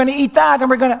this, and we're going to eat that,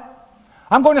 and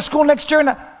I'm going to school next year.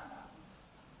 And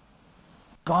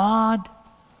God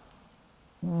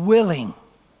willing.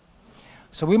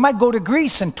 So we might go to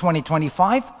Greece in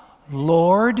 2025,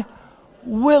 Lord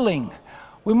willing.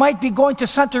 We might be going to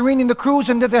Santorini in the cruise,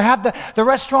 and they have the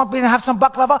restaurant, we have some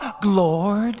baklava,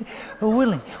 Lord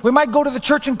willing. We might go to the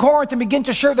church in Corinth and begin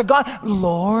to share the God,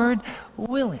 Lord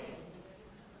willing.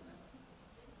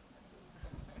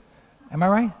 Am I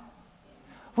right?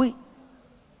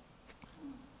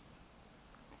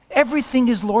 Everything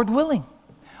is Lord willing.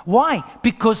 Why?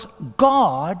 Because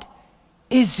God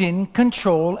is in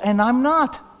control and I'm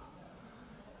not.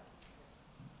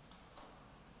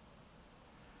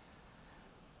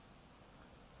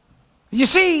 You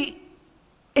see,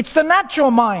 it's the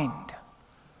natural mind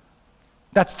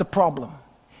that's the problem.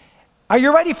 Are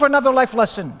you ready for another life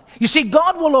lesson? You see,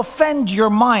 God will offend your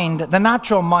mind, the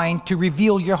natural mind, to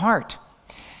reveal your heart.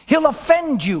 He'll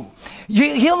offend you.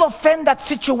 He'll offend that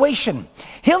situation.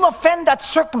 He'll offend that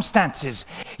circumstances.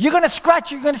 You're going to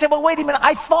scratch. You're going to say, well, wait a minute,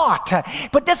 I thought.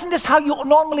 But isn't this how you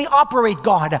normally operate,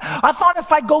 God? I thought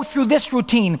if I go through this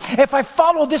routine, if I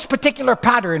follow this particular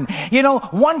pattern,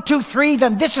 1, 2, 3,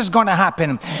 then this is going to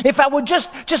happen. If I would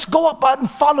just go up and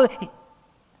follow.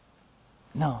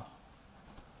 No.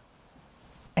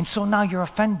 And so now you're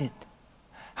offended.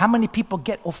 How many people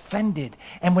get offended?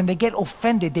 And when they get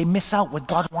offended, they miss out what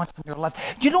God wants in their life.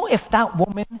 Do you know if that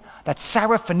woman, that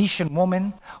Syrophoenician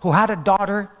woman who had a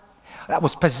daughter that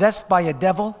was possessed by a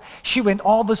devil, she went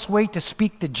all this way to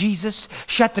speak to Jesus.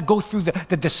 She had to go through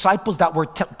the disciples that were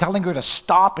telling her to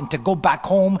stop and to go back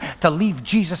home, to leave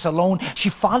Jesus alone. She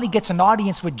finally gets an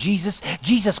audience with Jesus.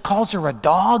 Jesus calls her a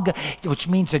dog, which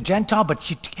means a Gentile,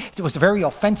 but it was a very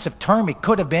offensive term. It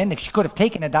could have been. She could have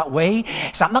taken it that way.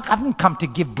 So I haven't come to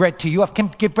give bread to you. I've come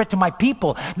to give bread to my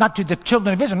people, not to the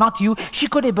children of Israel, not to you. She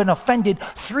could have been offended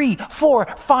 3,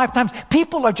 4, 5 times.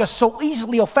 People are just so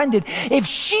easily offended. If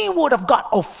she would have got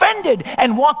offended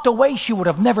and walked away, she would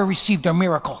have never received her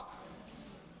miracle.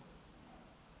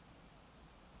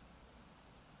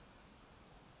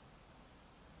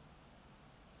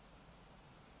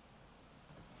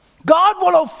 God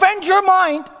will offend your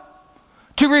mind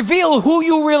to reveal who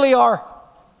you really are.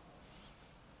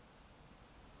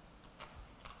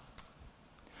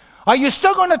 Are you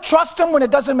still going to trust Him when it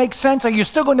doesn't make sense? Are you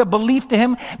still going to believe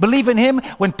in Him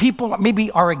when people maybe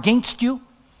are against you?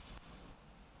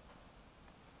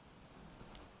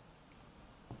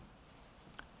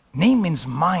 Naaman's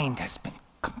mind has been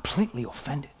completely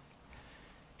offended.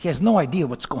 He has no idea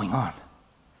what's going on.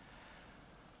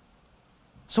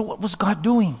 So what was God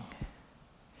doing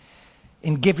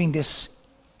in giving this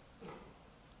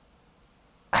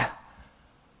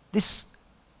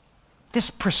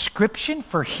prescription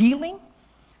for healing?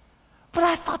 But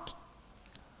I thought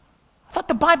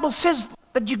the Bible says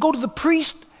that you go to the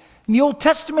priest in the Old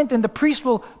Testament and the priest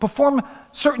will perform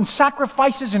certain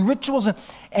sacrifices and rituals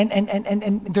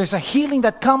and there's a healing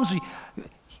that comes.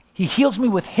 He heals me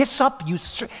with hyssop.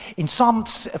 In Psalm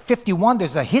 51,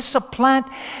 there's a hyssop plant.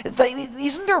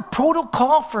 Isn't there a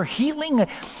protocol for healing?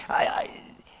 Why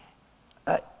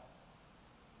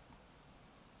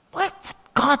would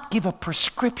God give a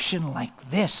prescription like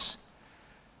this?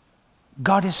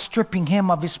 God is stripping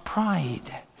him of his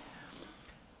pride,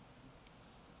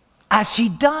 as He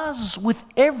does with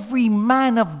every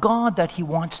man of God that He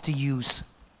wants to use.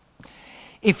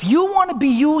 If you want to be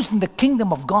used in the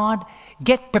kingdom of God,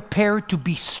 get prepared to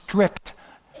be stripped.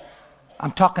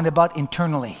 I'm talking about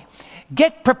internally.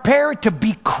 Get prepared to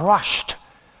be crushed.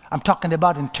 I'm talking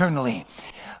about internally.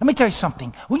 Let me tell you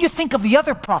something. When you think of the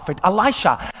other prophet,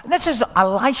 Elisha, and this is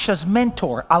Elisha's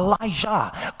mentor,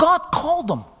 Elijah. God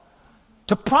called him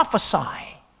to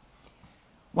prophesy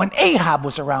when Ahab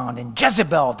was around and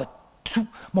Jezebel, the two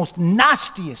most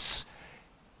nastiest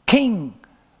queen,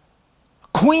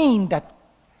 that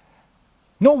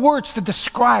no words to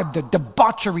describe the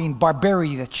debauchery and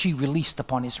barbarity that she released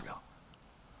upon Israel.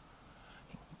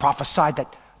 Prophesied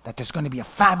that there's going to be a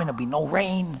famine, there'll be no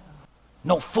rain,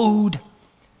 no food.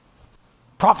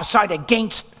 Prophesied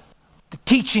against the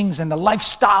teachings and the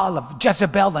lifestyle of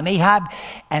Jezebel and Ahab,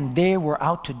 and they were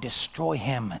out to destroy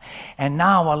him. And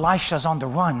now Elisha's on the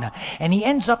run, and he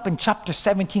ends up in chapter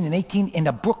 17 and 18 in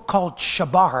a brook called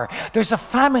Shabar. There's a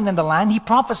famine in the land. He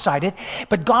prophesied it,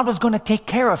 but God was going to take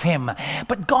care of him.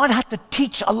 But God had to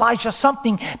teach Elijah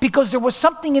something, because there was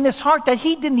something in his heart that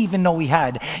he didn't even know he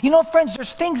had. You know, friends,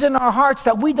 there's things in our hearts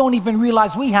that we don't even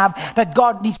realize we have that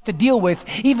God needs to deal with,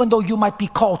 even though you might be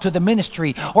called to the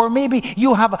ministry, or maybe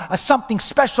you have something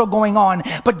special going on,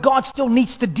 but God still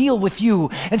needs to deal with you.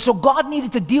 And so God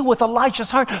needed to deal with Elijah's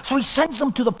heart. So He sends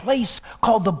him to the place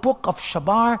called the brook of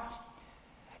Shabar.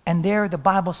 And there the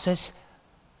Bible says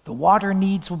the water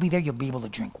needs will be there. You'll be able to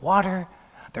drink water.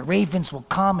 The ravens will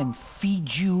come and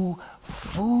feed you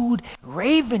food.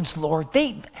 Ravens, Lord,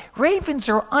 ravens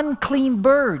are unclean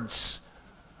birds.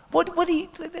 What do you,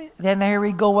 then here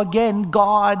we go again,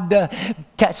 God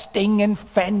testing and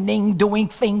fending, doing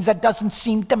things that doesn't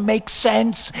seem to make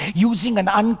sense, using an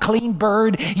unclean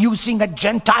bird, using a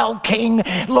Gentile king.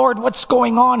 Lord, what's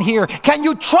going on here? Can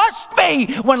you trust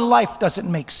me when life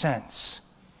doesn't make sense?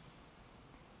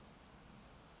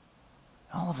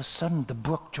 All of a sudden, the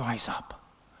brook dries up.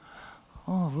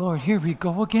 Oh, Lord, here we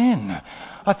go again.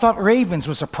 I thought ravens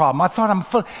was a problem. I thought I'm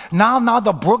full. Now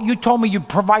the brook, you told me you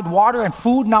provide water and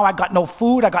food. Now I got no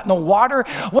food. I got no water.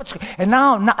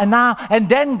 And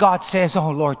then God says, oh,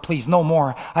 Lord, please, no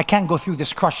more. I can't go through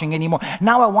this crushing anymore.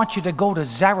 Now I want you to go to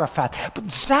Zarephath. But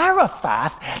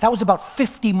Zarephath, that was about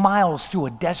 50 miles through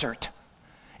a desert.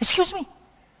 Excuse me?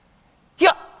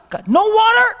 Yeah, got no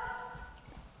water.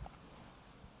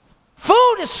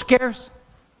 Food is scarce.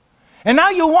 And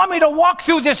now you want me to walk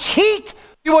through this heat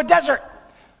through a desert.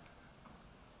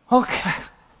 Okay.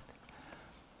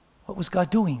 What was God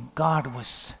doing? God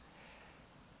was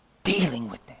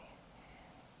dealing with me.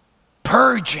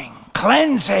 Purging,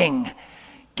 cleansing,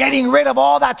 getting rid of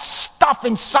all that stuff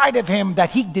inside of him that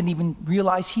he didn't even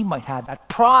realize he might have. That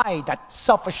pride, that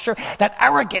self-assurance, that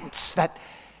arrogance that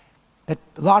a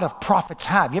lot of prophets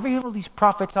have. You ever hear of these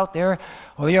prophets out there?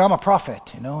 Oh, yeah, I'm a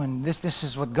prophet, and this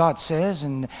is what God says,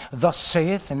 and thus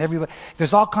saith, and everybody.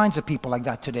 There's all kinds of people like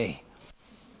that today.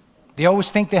 They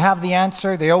always think they have the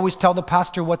answer. They always tell the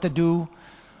pastor what to do.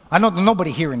 I know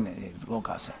nobody here in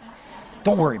Logos.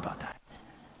 Don't worry about that.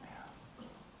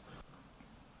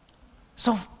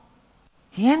 So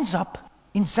he ends up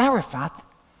in Zarephath,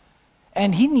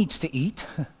 and he needs to eat.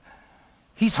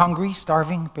 He's hungry,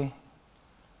 starving.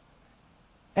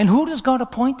 And who does God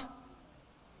appoint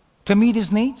to meet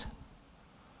his needs?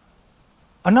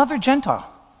 Another Gentile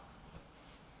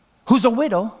who's a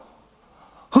widow,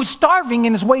 who's starving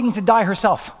and is waiting to die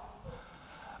herself.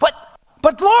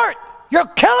 But Lord, you're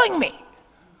killing me.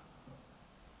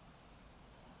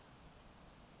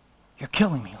 You're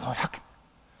killing me, Lord. How can...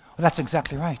 Well, that's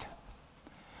exactly right.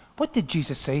 What did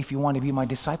Jesus say? If you want to be my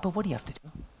disciple, what do you have to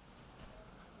do?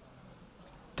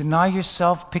 Deny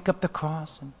yourself, pick up the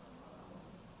cross, and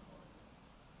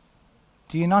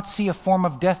do you not see a form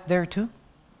of death there too?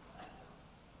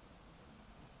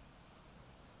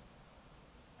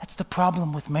 That's the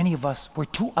problem with many of us. We're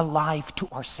too alive to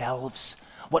ourselves.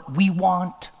 What we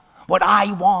want, what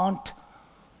I want,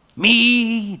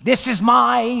 me, this is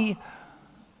my.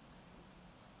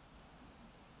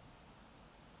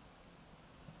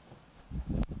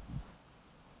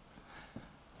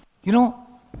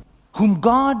 Whom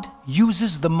God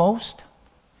uses the most,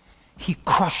 he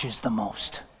crushes the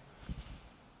most.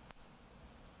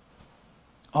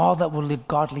 All that will live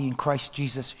godly in Christ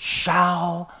Jesus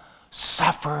shall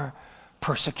suffer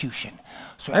persecution.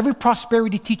 So every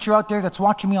prosperity teacher out there that's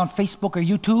watching me on Facebook or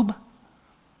YouTube,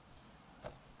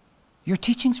 your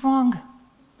teaching's wrong.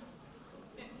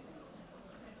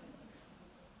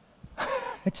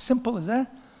 It's simple as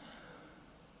that.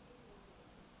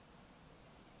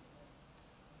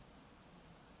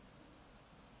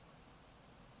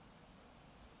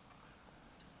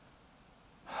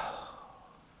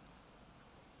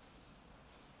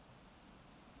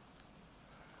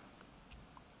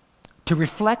 To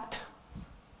reflect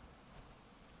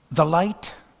the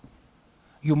light,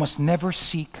 you must never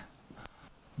seek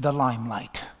the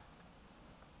limelight.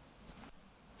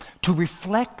 To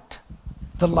reflect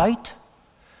the light,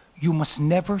 you must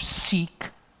never seek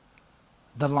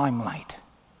the limelight.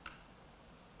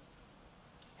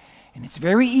 And it's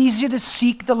very easy to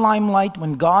seek the limelight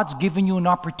when God's given you an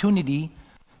opportunity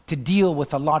to deal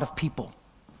with a lot of people.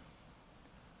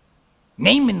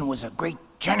 Naaman was a great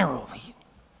general.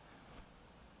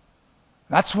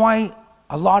 That's why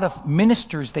a lot of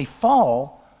ministers, they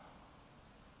fall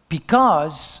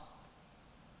because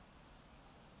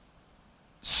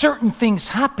certain things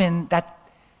happen that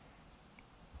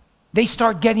they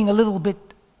start getting a little bit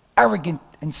arrogant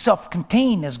and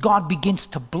self-contained as God begins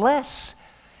to bless.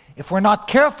 If we're not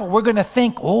careful, we're going to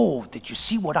think, oh, did you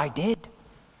see what I did?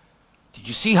 Did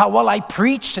you see how well I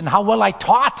preached and how well I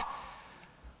taught?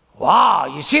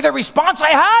 Wow, you see the response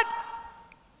I had?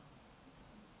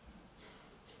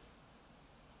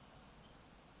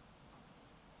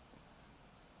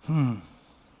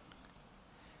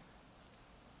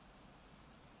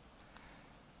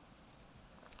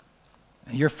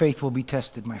 Your faith will be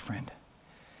tested, my friend.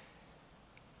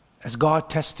 As God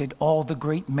tested all the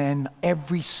great men,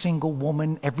 every single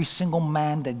woman, every single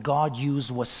man that God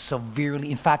used was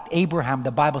severely, in fact, Abraham,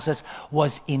 the Bible says,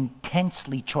 was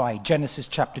intensely tried. Genesis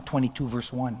chapter 22,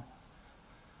 verse 1.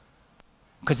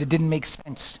 Because it didn't make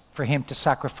sense for him to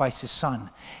sacrifice his son.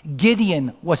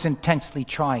 Gideon was intensely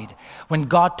tried when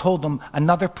God told him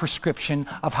another prescription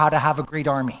of how to have a great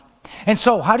army. And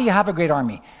so, how do you have a great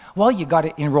army? Well, you got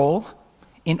to enroll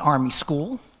in army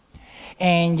school,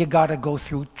 and you got to go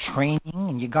through training,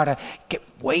 and you got to get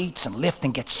weights and lift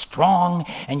and get strong,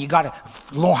 and you got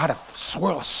to know how to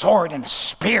swirl a sword and a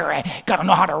spear, and you got to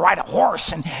know how to ride a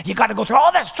horse, and you got to go through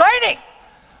all this training.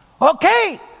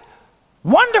 Okay.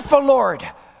 Wonderful, Lord.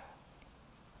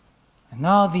 And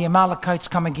now the Amalekites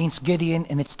come against Gideon,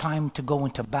 and it's time to go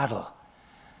into battle.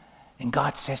 And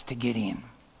God says to Gideon,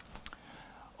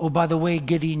 oh, by the way,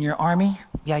 Gideon, your army,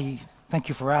 thank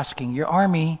you for asking. Your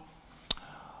army,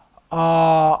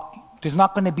 there's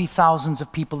not going to be thousands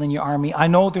of people in your army. I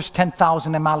know there's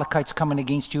 10,000 Amalekites coming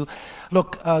against you.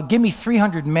 Look, give me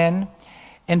 300 men.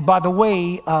 And by the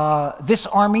way, this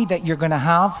army that you're going to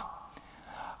have,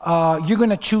 you're going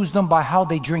to choose them by how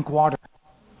they drink water.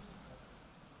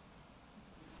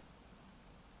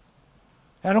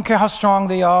 I don't care how strong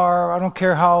they are. I don't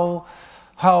care how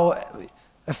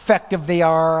effective they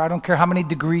are. I don't care how many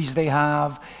degrees they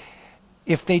have.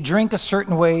 If they drink a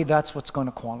certain way, that's what's going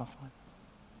to qualify.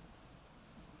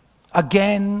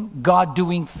 Again, God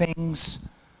doing things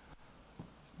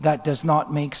that does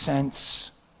not make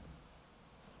sense.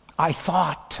 I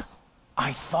thought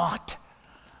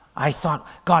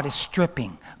God is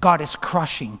stripping, God is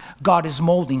crushing, God is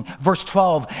molding. Verse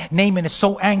 12, Naaman is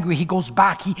so angry, he goes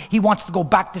back. He wants to go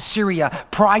back to Syria.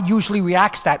 Pride usually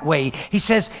reacts that way. He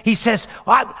says,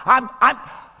 I'm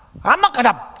not going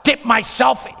to dip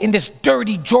myself in this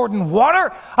dirty Jordan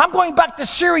water. I'm going back to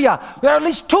Syria. There are at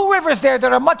least 2 rivers there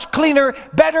that are much cleaner,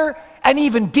 better, and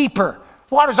even deeper.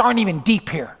 Waters aren't even deep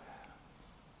here.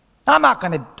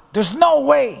 There's no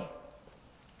way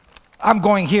I'm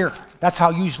going here. That's how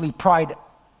usually pride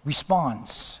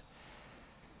responds.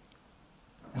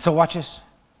 And so watch this.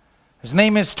 His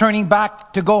name is turning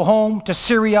back to go home to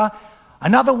Syria.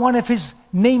 Another one of his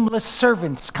nameless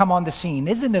servants come on the scene.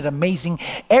 Isn't it amazing?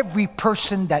 Every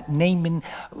person that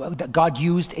God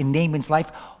used in Naaman's life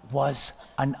was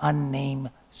an unnamed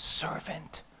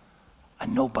servant. A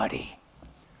nobody.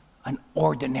 An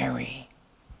ordinary.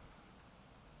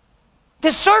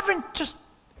 This servant just,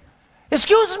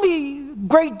 excuse me,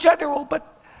 great general,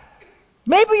 but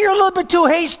maybe you're a little bit too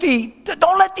hasty.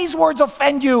 Don't let these words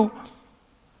offend you.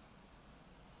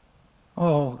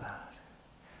 Oh, God.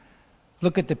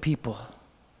 Look at the people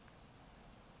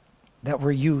that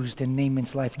were used in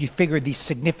Naaman's life. You figure these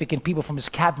significant people from his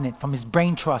cabinet, from his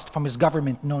brain trust, from his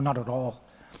government. No, not at all.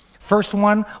 First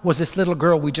one was this little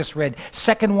girl we just read.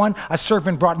 Second one, a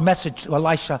servant brought message to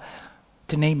Elisha,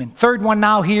 to Naaman. Third one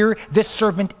now here, this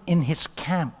servant in his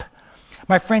camp.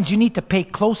 My friends, you need to pay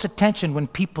close attention when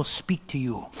people speak to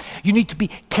you. You need to be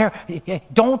careful.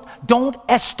 Don't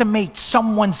estimate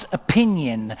someone's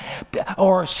opinion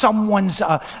or someone's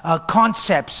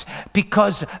concepts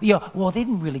because, they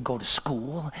didn't really go to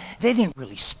school. They didn't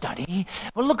really study.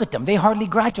 Well, look at them. They hardly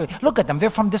graduated. Look at them. They're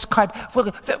from this tribe.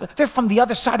 They're from the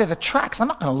other side of the tracks. I'm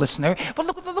not going to listen there. But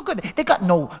look at them. They got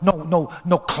no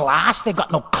class. They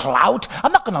got no clout.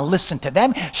 I'm not going to listen to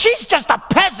them. She's just a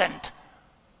peasant.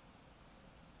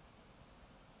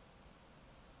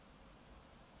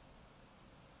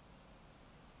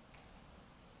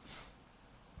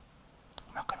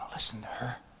 Listen to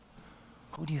her.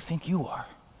 Who do you think you are?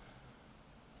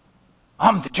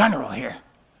 I'm the general here.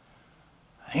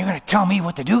 And you're going to tell me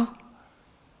what to do?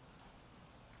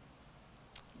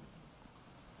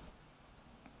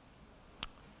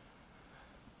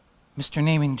 Mr.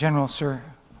 Naaman, General, sir,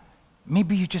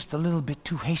 maybe you're just a little bit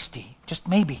too hasty. Just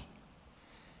maybe.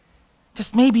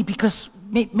 Just maybe, because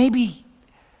maybe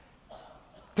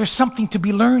there's something to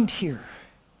be learned here.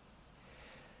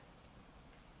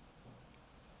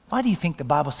 Why do you think the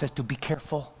Bible says to be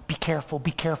careful, be careful,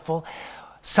 be careful?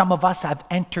 Some of us have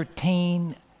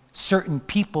entertained certain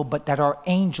people, but that are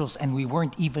angels and we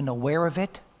weren't even aware of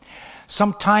it.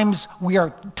 Sometimes we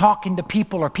are talking to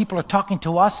people or people are talking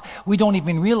to us. We don't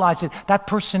even realize it. That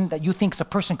person that you think is a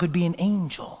person could be an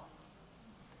angel.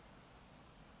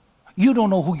 You don't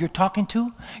know who you're talking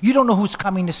to. You don't know who's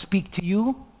coming to speak to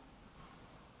you.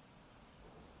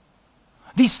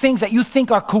 These things that you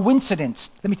think are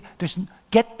coincidence.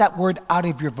 Get that word out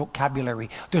of your vocabulary.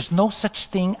 There's no such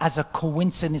thing as a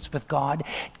coincidence with God.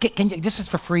 This is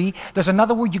for free. There's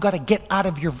another word you got to get out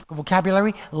of your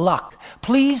vocabulary. Luck.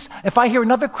 Please, if I hear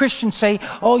another Christian say,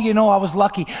 I was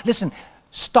lucky. Listen,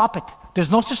 stop it.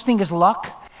 There's no such thing as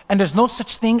luck. And there's no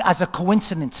such thing as a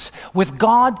coincidence. With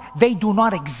God, they do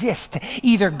not exist.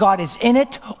 Either God is in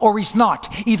it or He's not.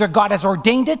 Either God has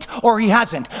ordained it or He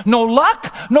hasn't. No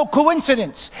luck, no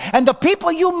coincidence. And the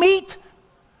people you meet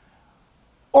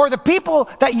or the people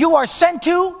that you are sent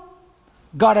to,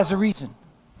 God has a reason.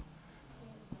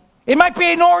 It might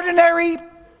be an ordinary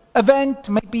event. It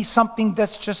might be something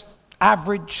that's just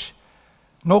average,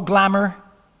 no glamour,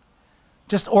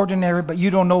 just ordinary, but you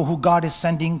don't know who God is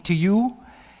sending to you.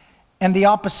 And the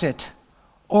opposite,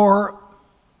 or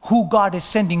who God is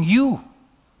sending you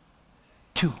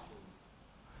to.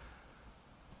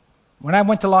 When I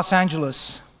went to Los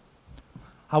Angeles,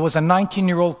 I was a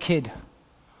 19-year-old kid.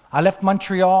 I left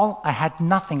Montreal. I had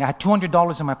nothing. I had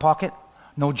 $200 in my pocket.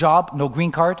 No job, no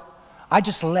green card. I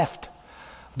just left.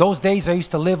 Those days I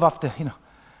used to live off the,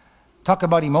 talk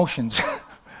about emotions.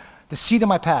 The seat of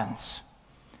my pants.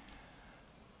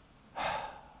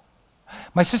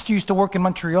 My sister used to work in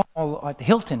Montreal at the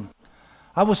Hilton.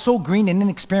 I was so green and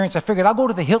inexperienced, I figured I'll go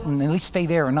to the Hilton and at least stay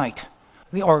there a night.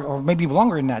 Or maybe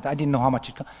longer than that. I didn't know how much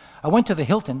it cost. I went to the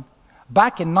Hilton.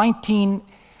 Back in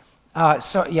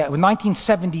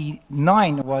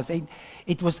 1979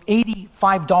 it was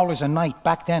 $85 a night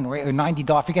back then, or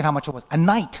 $90, I forget how much it was. A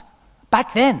night.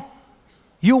 Back then.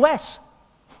 US.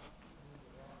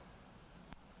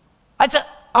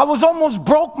 I was almost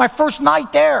broke my first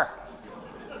night there.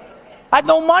 I had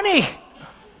no money.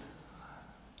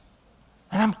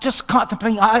 And I'm just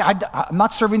contemplating. I'm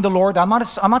not serving the Lord. I'm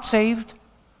not saved.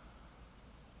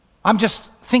 I'm just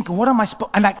thinking, what am I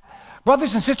supposed... And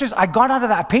brothers and sisters, I got out of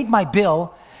that. I paid my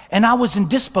bill, and I was in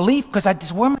disbelief because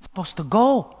where am I supposed to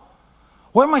go?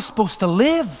 Where am I supposed to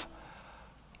live?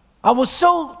 I was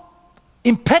so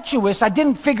impetuous, I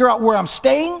didn't figure out where I'm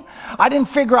staying. I didn't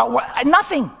figure out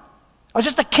nothing. I was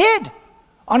just a kid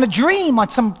on a dream, on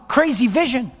some crazy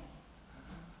vision.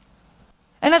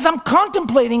 And as I'm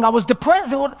contemplating, I was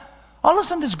depressed. All of a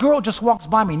sudden, this girl just walks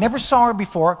by me. Never saw her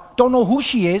before. Don't know who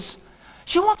she is.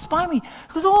 She walks by me.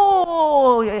 She goes,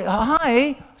 "Oh, hi."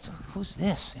 I said, "Who's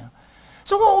this?"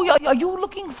 So, are you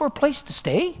looking for a place to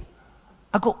stay?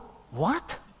 I go,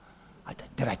 "What?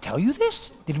 Did I tell you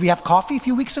this? Did we have coffee a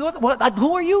few weeks ago?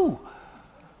 Who are you?"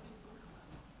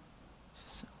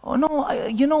 Said, "Oh,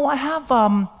 no, I have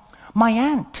my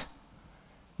aunt,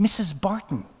 Mrs.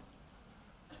 Barton.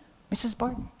 Mrs.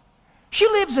 Barton. She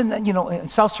lives in, in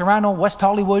South Serrano, West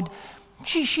Hollywood.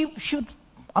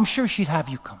 I'm sure she'd have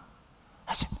you come."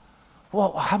 I said,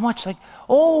 "Well, how much?" Like,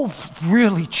 "Oh,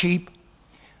 really cheap.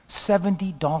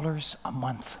 $70 a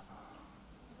month."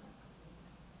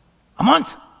 A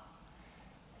month.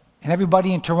 And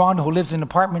everybody in Toronto who lives in an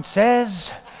apartment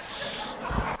says,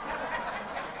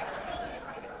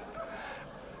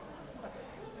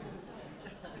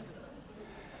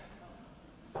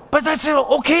 but that's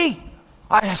okay.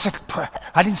 I said,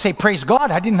 I didn't say praise God.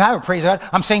 I didn't have a praise God.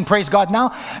 I'm saying praise God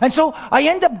now. And so I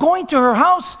end up going to her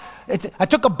house. I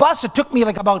took a bus. It took me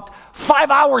like about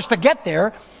 5 hours to get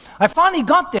there. I finally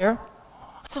got there.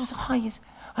 I said, "Hi."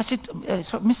 I said,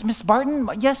 "So Miss Barton?"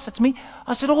 "Yes, that's me."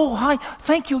 I said, "Oh, hi.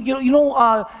 Thank you.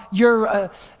 I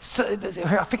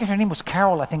forget her name was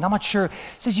Carol, I think. I'm not sure."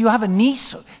 Says, "You have a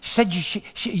niece?" She said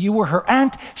you were her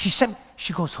aunt. She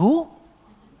goes, "Who?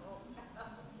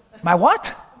 My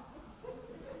what?"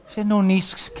 She said, "No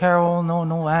niece, Carol,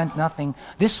 no aunt, nothing.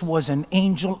 This was an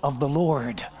angel of the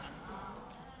Lord."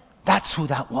 That's who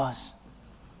that was.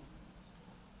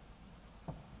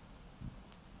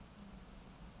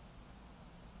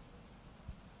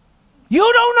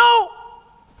 You don't know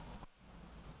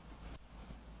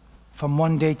from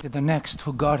one day to the next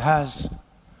who God has.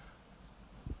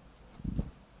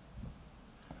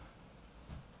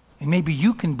 And maybe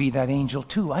you can be that angel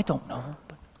too. I don't know.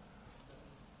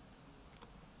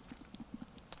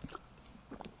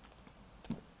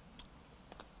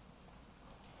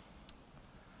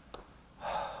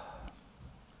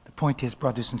 The point is,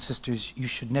 brothers and sisters, you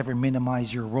should never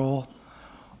minimize your role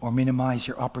or minimize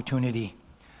your opportunity.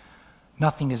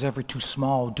 Nothing is ever too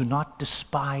small. Do not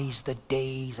despise the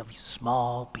days of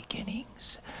small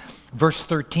beginnings. Verse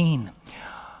 13.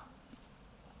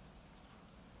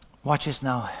 Watch this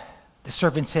now. The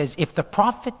servant says, "If the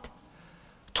prophet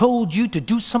told you to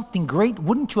do something great,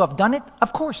 wouldn't you have done it?"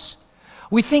 Of course.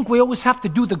 We think we always have to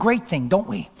do the great thing, don't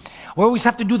we? We always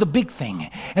have to do the big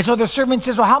thing. And so the servant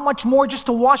says, "Well, how much more just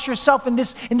to wash yourself in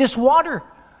this water?"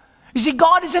 You see,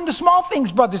 God is in the small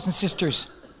things, brothers and sisters.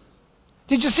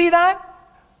 Did you see that?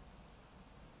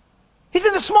 He's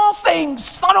in the small things.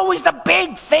 It's not always the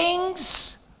big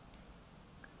things.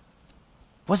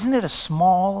 Wasn't it a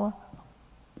small,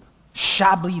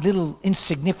 shabby, little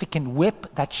insignificant whip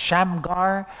that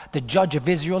Shamgar, the judge of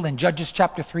Israel, in Judges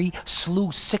chapter 3,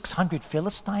 slew 600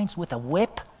 Philistines with a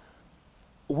whip?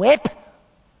 Whip?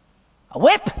 A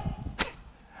whip?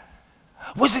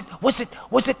 Was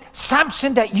it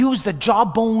Samson that used the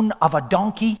jawbone of a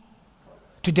donkey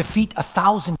to defeat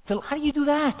 1,000 Philistines? How do you do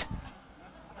that?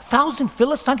 1,000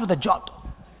 Philistines with a jaw.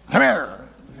 Come here.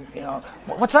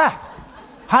 What's that?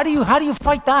 How do you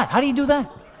fight that? How do you do that?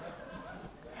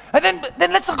 And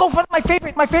then let's go for my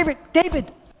favorite, David.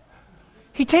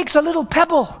 He takes a little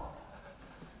pebble.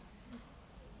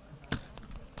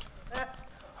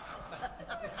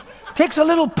 Takes a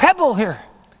little pebble here.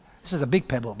 This is a big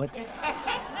pebble, but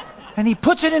and he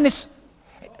puts it in his.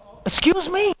 excuse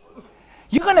me?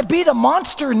 You're going to beat a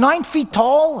monster 9 feet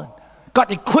tall and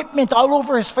got equipment all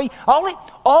over his face.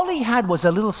 All he had was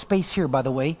a little space here, by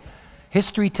the way.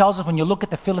 History tells us when you look at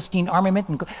the Philistine armament,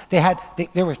 and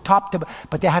they were top to,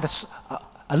 but they had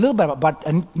a little bit,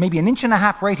 about maybe an inch and a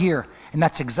half right here, and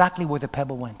that's exactly where the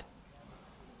pebble went.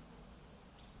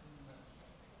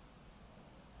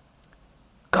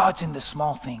 God's in the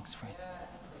small things, friend.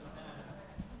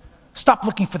 Stop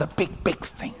looking for the big, big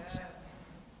things.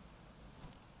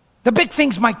 The big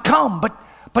things might come,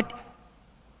 but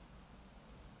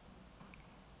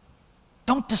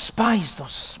don't despise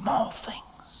those small things.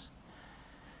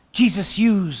 Jesus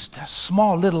used a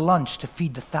small little lunch to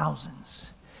feed the thousands.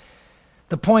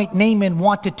 The point, Naaman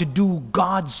wanted to do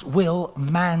God's will,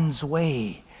 man's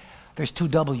way. There's 2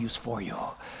 W's for you.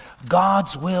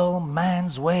 God's will,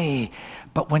 man's way.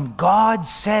 But when God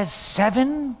says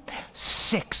 7,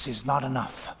 6 is not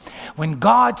enough. When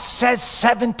God says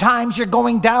 7 times you're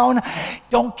going down,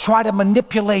 don't try to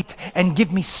manipulate and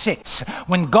give me 6.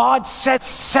 When God says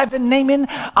 7, Naaman,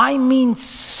 I mean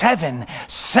 7.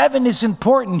 7 is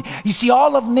important. You see,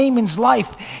 all of Naaman's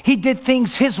life, he did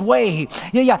things his way.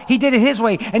 Yeah, he did it his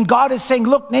way. And God is saying,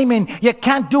 look, Naaman, you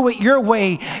can't do it your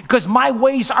way because my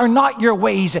ways are not your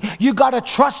ways. You got to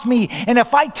trust me. And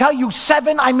if I tell you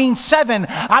 7, I mean 7.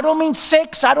 I don't mean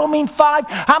 6. I don't mean 5.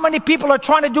 How many people are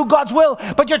trying to do God's will,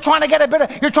 but you're trying to get a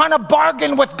bit you're trying to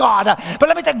bargain with God. But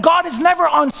let me tell you, God is never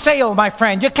on sale, my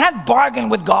friend. You can't bargain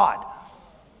with God.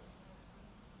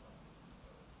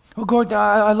 Oh, God,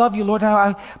 I love you, Lord.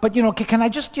 But, can I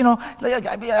just,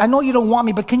 I know you don't want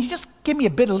me, but can you just give me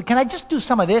can I just do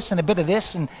some of this and a bit of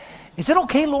this? And is it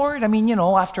okay, Lord? I mean,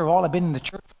 after all, I've been in the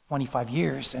church for 25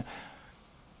 years.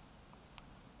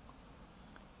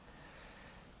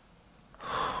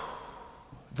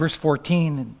 Verse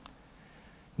 14,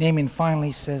 Naaman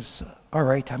finally says, all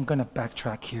right, I'm going to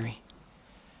backtrack here. And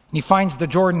he finds the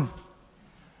Jordan.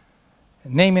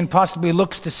 Naaman possibly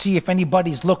looks to see if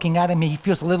anybody's looking at him. He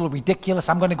feels a little ridiculous.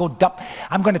 I'm going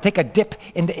to take a dip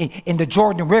in the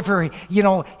Jordan River.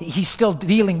 He's still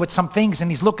dealing with some things, and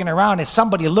he's looking around. Is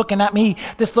somebody looking at me?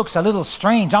 This looks a little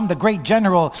strange. I'm the great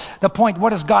general. The point,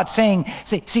 what is God saying?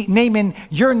 See, Naaman,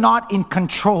 you're not in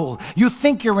control. You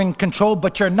think you're in control,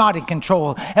 but you're not in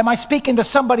control. Am I speaking to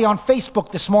somebody on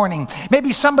Facebook this morning?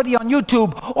 Maybe somebody on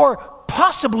YouTube, or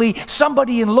possibly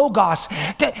somebody in Logos.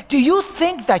 Do you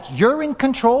think that you're in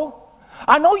control?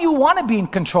 I know you want to be in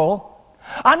control.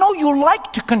 I know you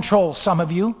like to control, some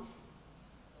of you.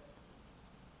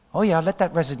 Oh yeah, let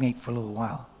that resonate for a little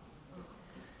while.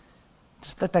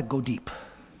 Just let that go deep.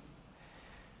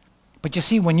 But you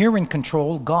see, when you're in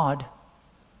control, God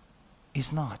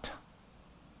is not.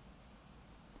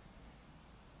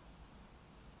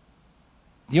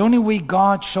 The only way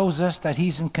God shows us that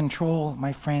He's in control,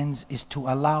 my friends, is to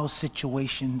allow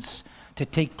situations to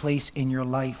take place in your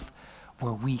life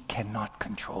where we cannot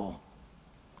control.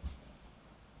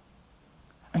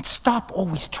 And stop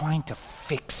always trying to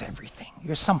fix everything.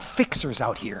 There's some fixers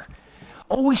out here.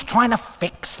 Always trying to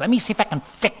fix. Let me see if I can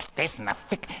fix this and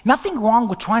fix. Nothing wrong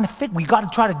with trying to fix. We got to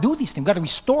try to do these things. We got to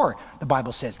restore, the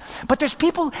Bible says. But there's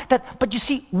people but you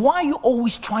see, why are you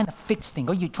always trying to fix things?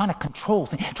 Are you trying to control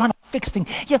things? Trying to fix things?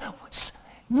 Yeah,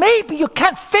 maybe you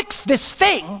can't fix this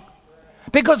thing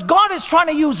because God is trying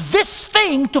to use this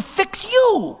thing to fix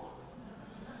you.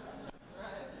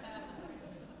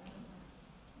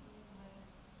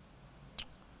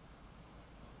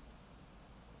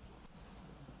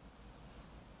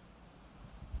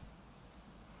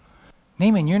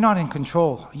 Naaman, you're not in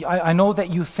control. I know that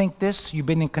you think this. You've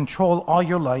been in control all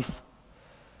your life.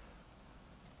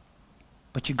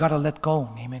 But you got to let go,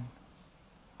 Naaman.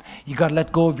 You got to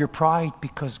let go of your pride,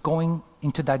 because going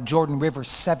into that Jordan River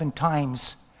 7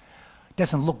 times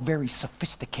doesn't look very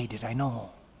sophisticated, I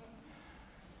know.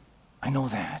 I know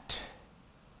that.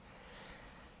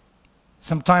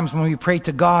 Sometimes when we pray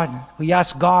to God, we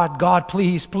ask God, God,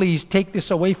 please, please take this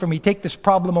away from me. Take this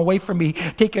problem away from me.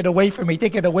 Take it away from me.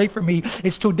 Take it away from me.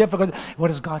 It's too difficult. What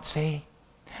does God say?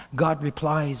 God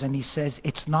replies and He says,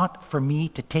 it's not for me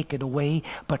to take it away,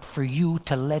 but for you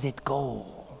to let it go.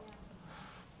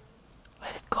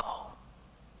 Let it go.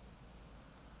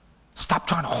 Stop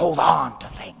trying to hold on to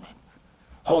things.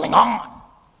 Holding on.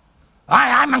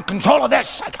 I'm in control of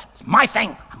this. It's my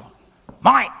thing.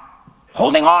 Mine.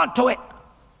 Holding on to it.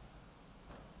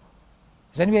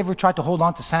 Has anybody ever tried to hold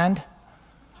on to sand?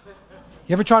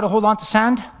 You ever try to hold on to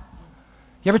sand?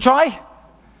 You ever try?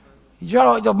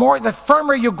 The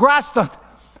firmer you grasp the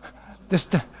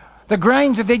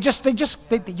grains,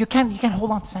 you can't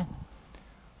hold on to sand.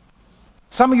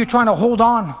 Some of you are trying to hold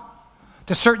on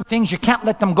to certain things. You can't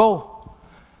let them go.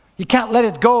 You can't let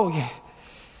it go.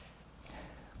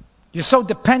 You're so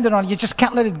dependent on it, you just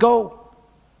can't let it go.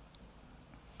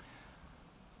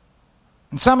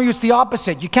 And some of you, it's the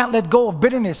opposite. You can't let go of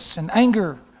bitterness and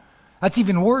anger. That's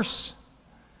even worse.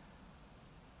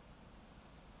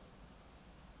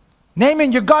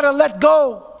 Naaman, you got to let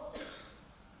go.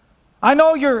 I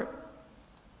know you're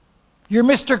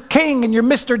Mr. King and you're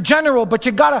Mr. General, but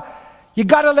you got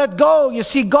to let go. You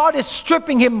see, God is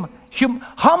stripping him,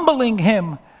 humbling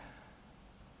him.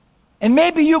 And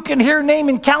maybe you can hear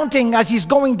Naaman counting as he's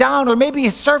going down, or maybe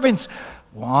his servants,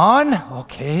 1,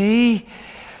 okay,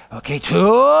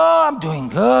 2, I'm doing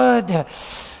good.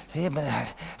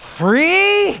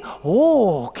 3,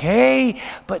 oh, okay,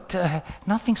 but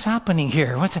nothing's happening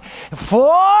here.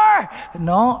 4,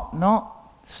 no,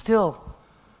 still.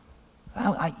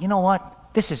 You know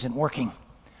what? This isn't working.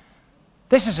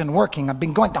 I've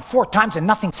been going down 4 times and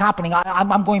nothing's happening.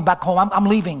 I'm going back home. I'm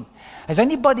leaving. Has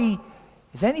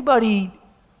anybody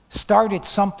started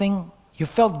something? You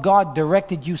felt God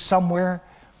directed you somewhere,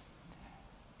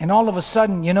 and all of a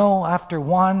sudden, after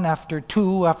 1, after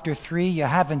 2, after 3, you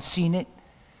haven't seen it,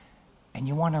 and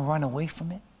you want to run away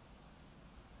from it?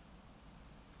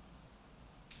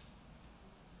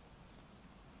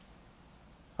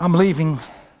 I'm leaving.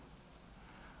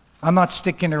 I'm not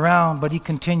sticking around, but he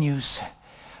continues.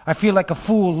 I feel like a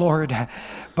fool, Lord,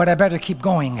 but I better keep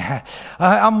going.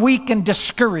 I'm weak and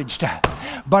discouraged,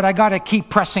 but I got to keep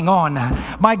pressing on.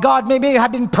 My God, maybe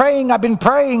I've been praying,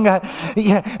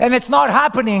 and it's not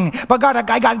happening, but God,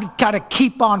 I got to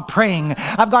keep on praying.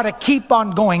 I've got to keep on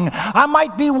going. I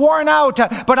might be worn out,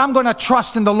 but I'm going to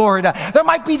trust in the Lord. There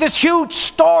might be this huge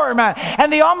storm,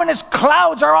 and the ominous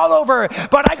clouds are all over,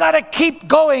 but I got to keep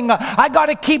going. I got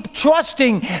to keep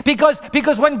trusting,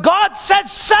 because when God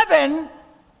says 7,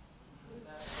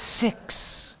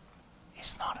 6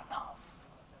 is not enough.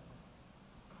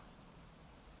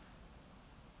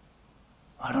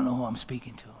 I don't know who I'm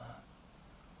speaking to.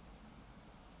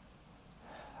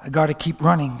 I got to keep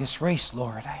running this race,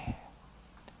 Lord.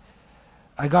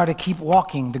 I got to keep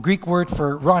walking. The Greek word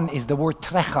for run is the word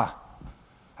trecha.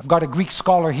 I've got a Greek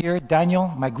scholar here, Daniel.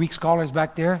 My Greek scholar is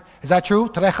back there. Is that true?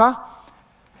 Trecha?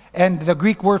 And the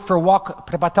Greek word for walk,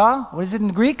 prepata. What is it in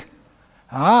the Greek?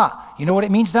 You know what it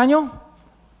means, Daniel?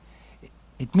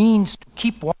 It means to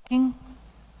keep walking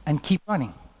and keep running.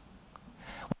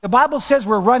 When the Bible says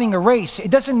we're running a race,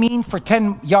 it doesn't mean for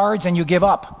 10 yards and you give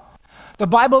up. The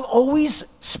Bible always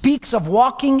speaks of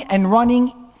walking and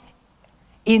running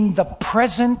in the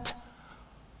present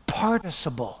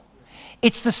participle.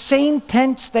 It's the same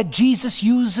tense that Jesus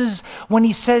uses when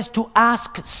he says to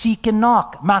ask, seek, and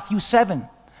knock. Matthew 7.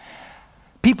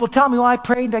 People tell me, I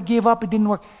prayed, I gave up, it didn't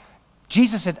work.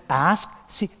 Jesus said, ask,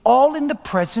 see, all in the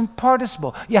present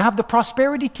participle. You have the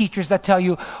prosperity teachers that tell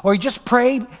you, or you just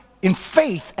pray in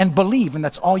faith and believe, and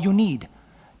that's all you need.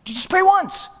 You just pray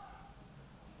once.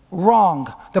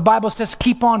 Wrong. The Bible says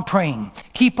keep on praying,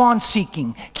 keep on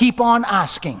seeking, keep on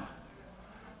asking.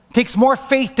 It takes more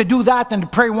faith to do that than to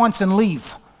pray once and leave.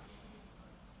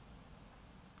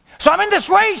 So I'm in this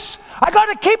race. I got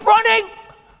to keep running.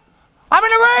 I'm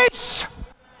in a race.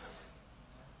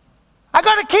 I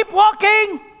got to keep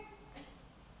walking.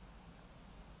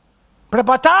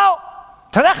 Prepatao,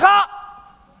 terecha.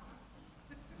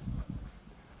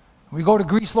 We go to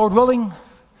Greece, Lord willing.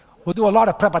 We'll do a lot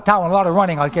of prepatao and a lot of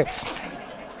running. Okay.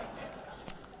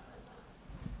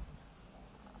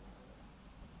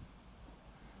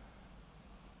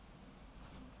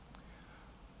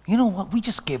 You know what? We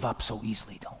just give up so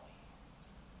easily, don't we?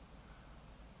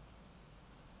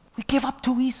 We give up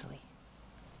too easily.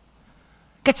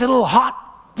 Gets a little hot.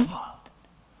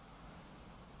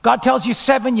 God tells you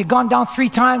 7, you've gone down 3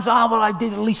 times. Well, I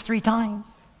did at least 3 times.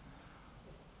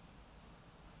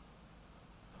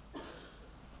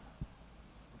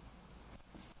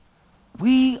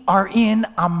 We are in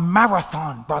a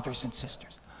marathon, brothers and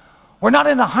sisters. We're not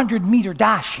in a 100-meter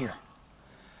dash here.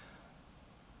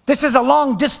 This is a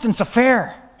long-distance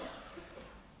affair.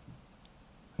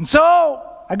 And so,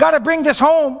 I got to bring this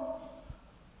home.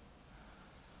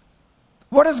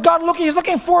 What is God looking? He's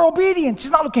looking for obedience.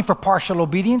 He's not looking for partial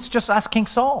obedience. Just ask King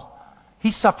Saul. He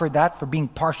suffered that for being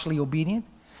partially obedient.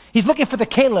 He's looking for the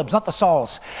Calebs, not the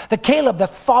Sauls. The Caleb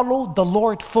that followed the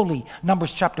Lord fully.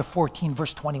 Numbers chapter 14,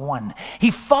 verse 21. He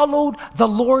followed the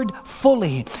Lord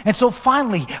fully. And so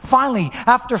finally,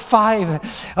 after 5,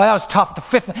 that was tough. The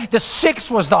 5th, the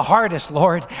 6th was the hardest,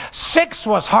 Lord. 6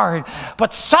 was hard.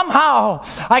 But somehow,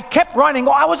 I kept running.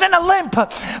 I was in a limp.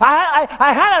 I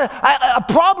had a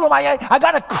problem. I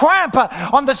got a cramp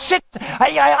on the 6th.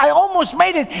 I almost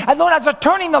made it. I thought as I was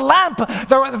turning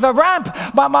the ramp,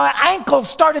 my ankle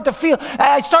started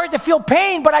started to feel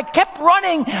pain, but I kept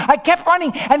running.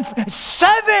 And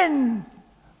 7.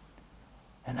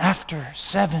 And after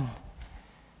 7,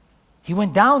 he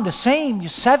went down the same,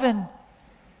 7.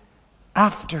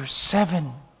 After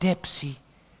 7 dips,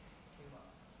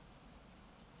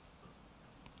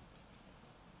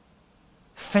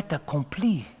 fait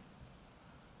accompli.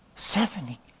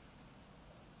 7,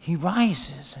 he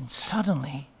rises, and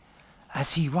suddenly,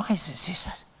 as he rises, he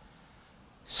says,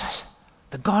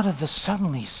 the God of the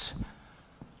suddenlies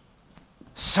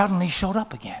suddenly showed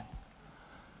up again.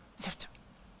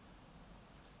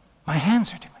 My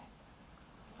hands are to me.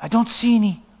 I don't see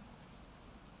any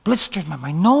blisters.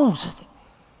 My nose,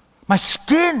 my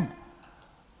skin.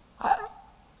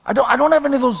 I don't have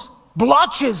any of those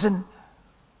blotches, and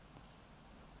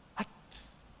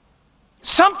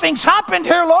something's happened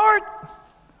here, Lord.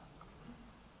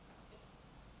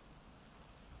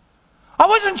 I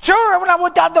wasn't sure when I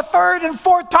went down the 3rd and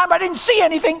 4th time. I didn't see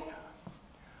anything.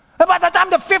 And by the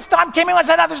time the 5th time came in, I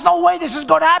said, there's no way this is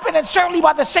going to happen. And certainly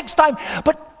by the 6th time.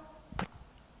 But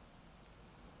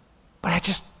I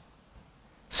just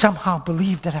somehow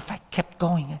believed that if I kept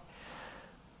going,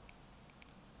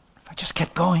 if I just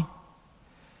kept going,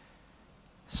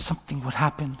 something would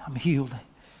happen. I'm healed.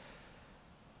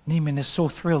 Naaman is so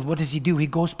thrilled. What does he do? He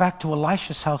goes back to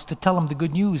Elisha's house to tell him the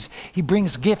good news. He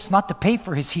brings gifts, not to pay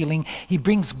for his healing. He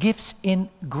brings gifts in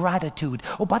gratitude.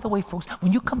 Oh, by the way, folks,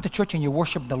 when you come to church and you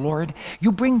worship the Lord,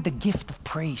 you bring the gift of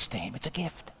praise to Him. It's a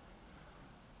gift.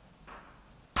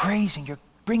 Praising, you're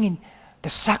bringing the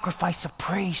sacrifice of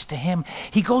praise to Him.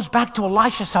 He goes back to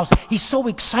Elisha's house. He's so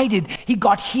excited. He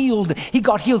got healed.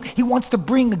 He wants to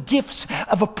bring gifts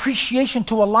of appreciation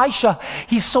to Elisha.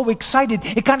 He's so excited.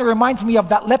 It kind of reminds me of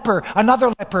that leper,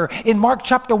 another leper, in Mark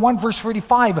chapter 1, verse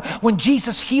 45. When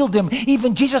Jesus healed him,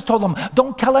 even Jesus told him,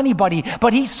 don't tell anybody.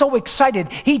 But he's so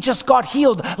excited. He just got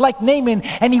healed like Naaman,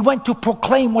 and he went to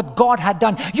proclaim what God had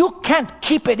done. You can't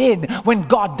keep it in when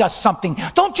God does something.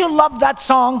 Don't you love that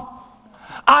song?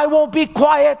 I won't be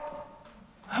quiet.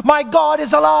 My God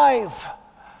is alive.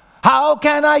 How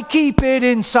can I keep it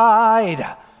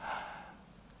inside?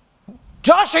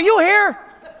 Josh, are you here?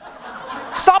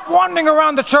 Stop wandering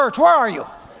around the church. Where are you?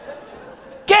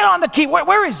 Get on the key.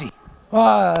 Where is he?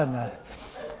 No.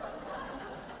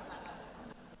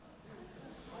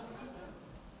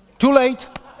 Too late.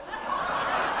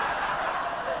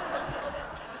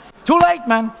 Too late,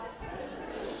 man.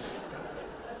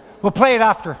 We'll play it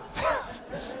after.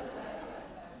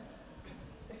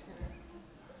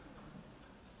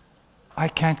 I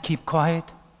can't keep quiet.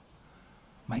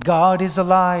 My God is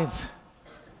alive.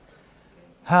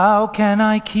 How can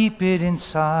I keep it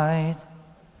inside?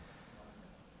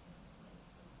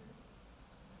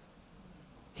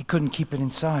 He couldn't keep it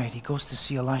inside. He goes to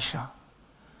see Elisha.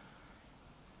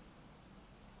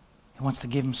 He wants to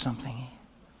give him something.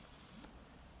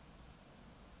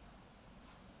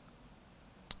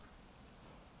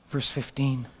 Verse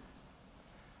 15.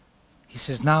 He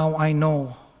says, now I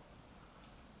know.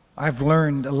 I've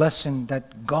learned a lesson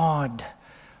that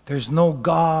there's no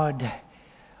God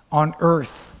on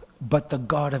earth but the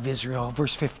God of Israel.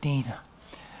 Verse 15.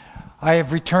 I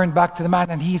have returned back to the man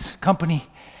and his company.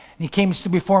 And he came and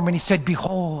stood before him and he said,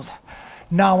 behold,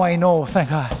 now I know, thank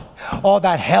God, all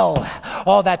that hell,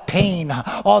 all that pain,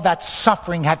 all that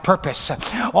suffering had purpose.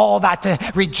 All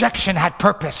that rejection had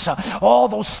purpose. All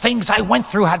those things I went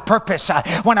through had purpose.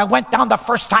 When I went down the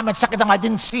first time and second time, I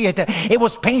didn't see it. It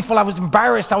was painful. I was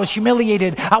embarrassed. I was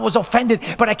humiliated. I was offended.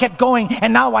 But I kept going,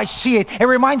 and now I see it. It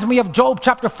reminds me of Job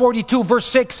chapter 42, verse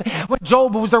 6. When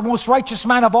Job, who was the most righteous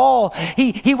man of all,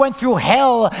 he went through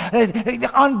hell,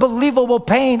 unbelievable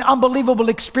pain, unbelievable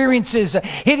experiences.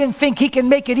 He didn't think he can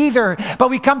make it either. But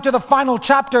we come to the final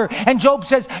chapter, and Job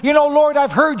says, you know, Lord,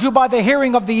 I've heard you by the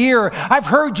hearing of the ear. I've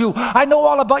heard you. I know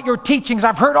all about your teachings.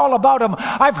 I've heard all about them.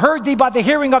 I've heard thee by the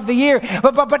hearing of the ear.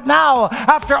 But now,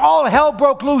 after all hell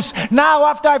broke loose, now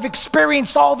after I've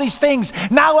experienced all these things,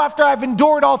 now after I've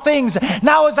endured all things,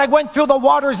 now as I went through the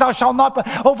waters, thou shalt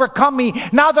not overcome me.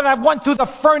 Now that I've went through the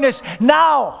furnace,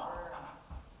 now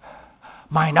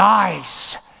mine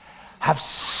eyes have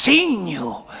seen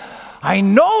you. I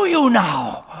know you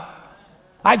now.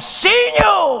 I've seen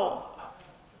you.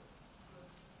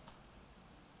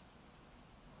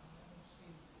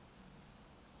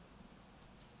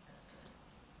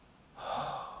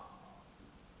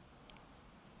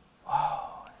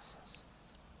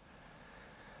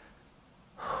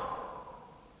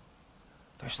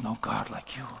 There's no God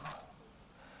like you.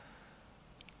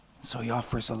 So he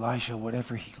offers Elijah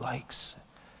whatever he likes.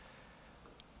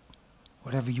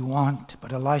 Whatever you want.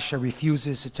 But Elisha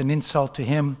refuses. It's an insult to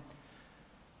him.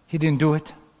 He didn't do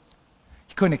it.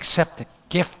 He couldn't accept the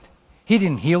gift. He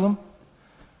didn't heal him.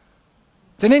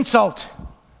 It's an insult.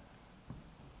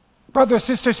 Brother,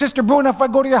 Sister Bruna, if I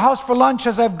go to your house for lunch,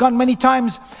 as I've gone many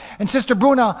times, and Sister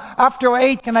Bruna, after I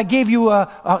ate and I gave you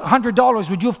 $100,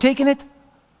 would you have taken it?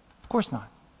 Of course not.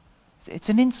 It's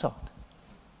an insult.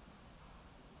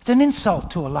 It's an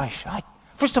insult to Elisha.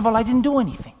 First of all, I didn't do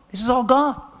anything. This is all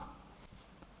God.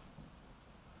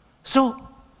 So,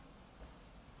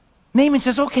 Naaman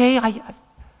says, okay,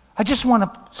 I just want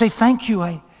to say thank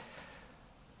you.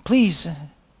 Please.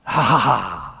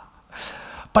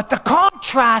 But the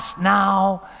contrast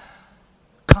now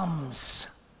comes.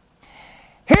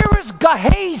 Here is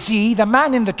Gehazi, the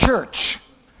man in the church,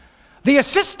 the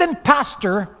assistant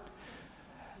pastor,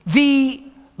 the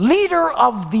leader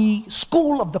of the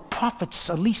school of the prophets,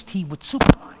 at least he would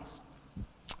supervise.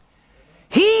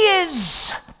 He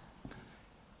is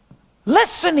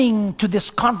listening to this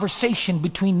conversation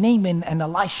between Naaman and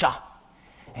Elisha.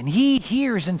 And he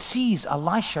hears and sees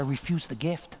Elisha refuse the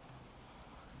gift.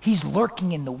 He's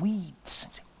lurking in the weeds.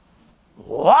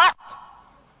 What?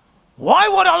 Why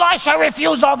would Elisha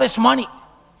refuse all this money?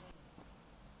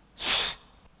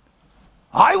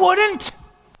 I wouldn't.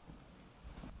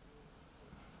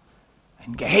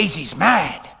 And Gehazi's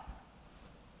mad.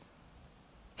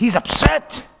 He's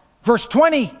upset. Verse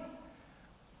 20.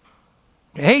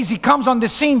 Gehazi comes on the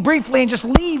scene briefly and just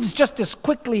leaves just as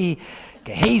quickly.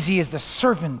 Gehazi is the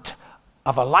servant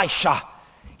of Elisha.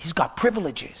 He's got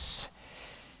privileges.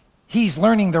 He's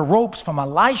learning the ropes from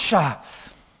Elisha.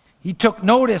 He took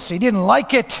notice. He didn't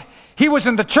like it. He was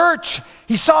in the church.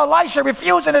 He saw Elisha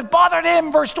refuse and it bothered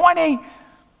him. Verse 20. You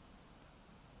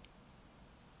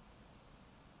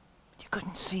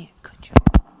couldn't see it, could you?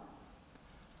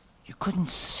 You couldn't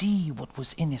see what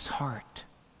was in his heart.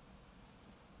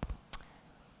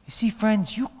 You see,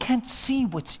 friends, you can't see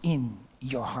what's in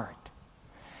your heart.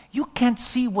 You can't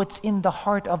see what's in the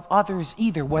heart of others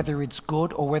either, whether it's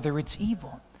good or whether it's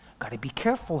evil. Got to be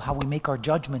careful how we make our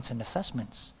judgments and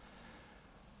assessments.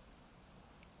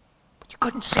 But you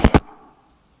couldn't see it.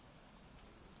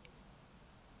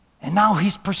 And now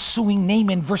he's pursuing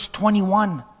Naaman, verse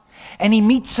 21. And he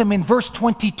meets him in verse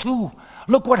 22.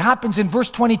 Look what happens in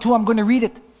verse 22. I'm going to read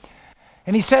it.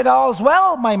 And he said, all's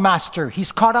well, my master.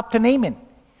 He's caught up to Naaman.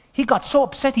 He got so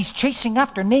upset, he's chasing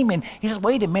after Naaman. He says,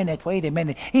 wait a minute.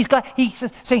 He's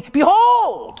saying,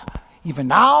 behold, even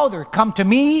now there come to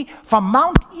me from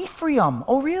Mount Ephraim.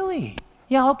 Oh, really?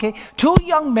 Yeah, okay. 2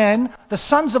 young men, the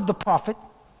sons of the prophet.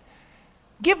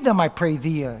 Give them, I pray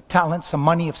thee, talents, some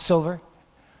money of silver,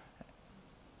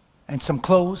 and some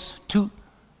clothes.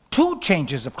 Two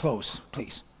changes of clothes,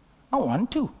 please. Not 1,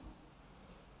 2.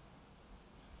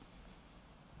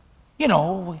 You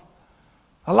know,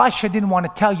 Elisha didn't want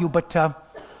to tell you, but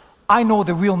I know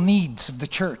the real needs of the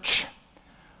church.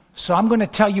 So I'm going to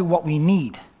tell you what we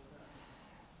need.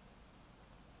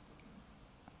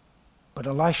 But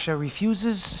Elisha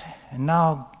refuses, and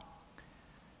now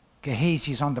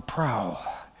Gehazi's on the prowl.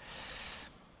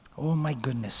 Oh my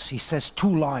goodness. He says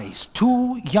 2 lies.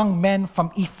 2 young men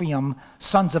from Ephraim,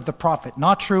 sons of the prophet.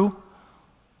 Not true.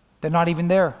 They're not even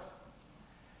there.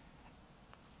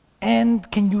 And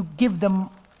can you give them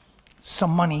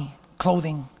some money,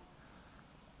 clothing?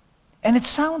 And it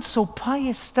sounds so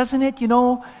pious, doesn't it? You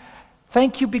know,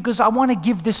 thank you because I want to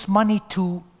give this money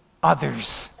to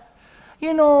others.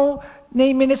 You know,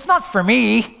 Naaman, it's not for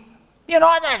me. You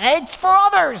know, it's for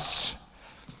others.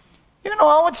 You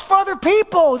know, it's for other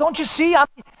people. Don't you see?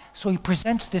 So he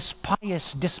presents this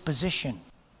pious disposition.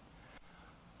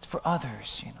 It's for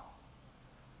others, you know.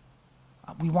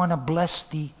 We want to bless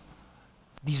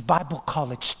these Bible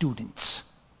college students.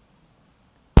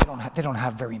 They don't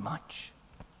have very much.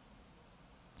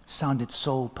 Sounded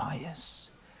so pious.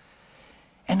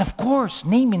 And of course,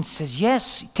 Naaman says,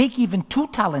 yes, take even 2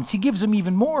 talents. He gives him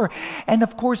even more. And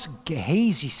of course,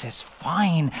 Gehazi says,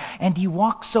 fine. And he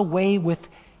walks away with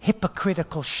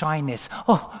hypocritical shyness.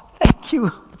 Oh, thank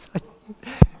you.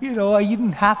 You know, you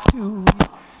didn't have to.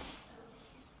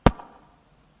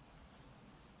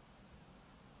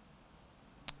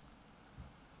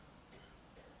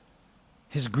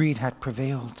 His greed had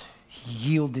prevailed. He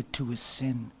yielded to his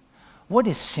sin. What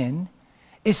is sin?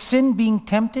 Is sin being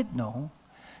tempted? No.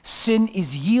 Sin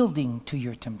is yielding to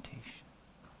your temptation.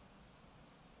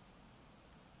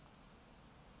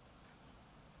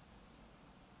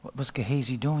 What was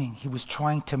Gehazi doing? He was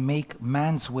trying to make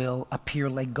man's will appear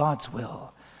like God's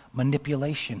will.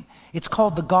 Manipulation. It's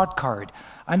called the God card.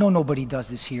 I know nobody does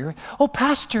this here. Oh,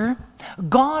 Pastor,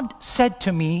 God said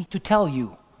to me to tell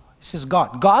you. This is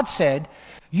God. God said,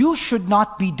 you should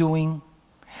not be doing.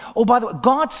 Oh, by the way,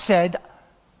 God said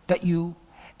that you,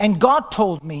 and God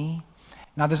told me,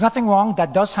 Now, there's nothing wrong.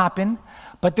 That does happen.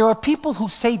 But there are people who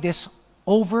say this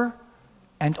over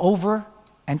and over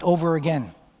and over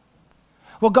again.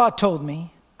 Well, God told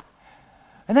me.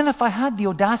 And then if I had the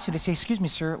audacity to say, excuse me,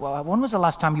 sir, well, when was the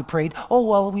last time you prayed? Oh,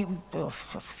 well, a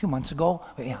few months ago.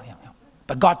 Yeah.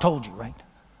 But God told you, right?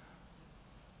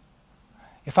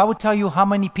 If I would tell you how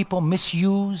many people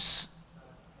misuse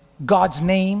God's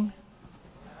name,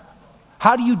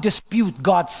 how do you dispute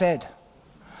God said?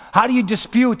 How do you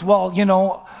dispute,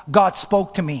 well, God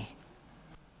spoke to me?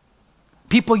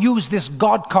 People use this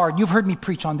God card. You've heard me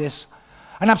preach on this.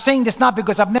 And I'm saying this not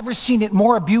because I've never seen it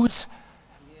more abused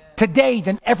today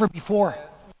than ever before.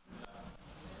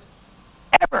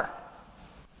 Ever.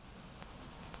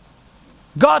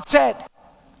 God said.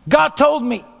 God told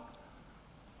me.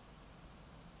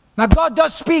 Now God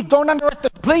does speak. Don't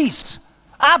underestimate. Please.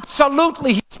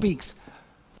 Absolutely He speaks.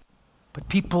 But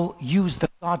people use the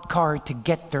God card to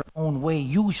get their own way.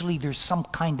 Usually there's some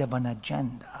kind of an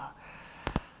agenda.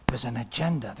 There's an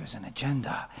agenda.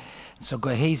 And so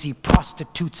Gehazi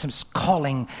prostitutes his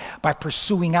calling by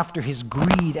pursuing after his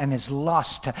greed and his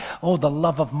lust. Oh, the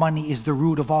love of money is the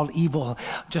root of all evil.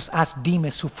 Just ask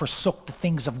Demas, who forsook the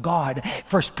things of God.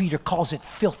 1 Peter calls it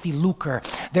filthy lucre.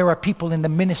 There are people in the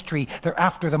ministry, they're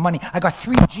after the money. I got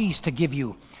 3 G's to give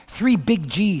you. 3 big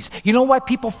G's. You know why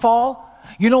people fall?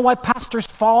 You know why pastors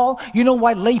fall? You know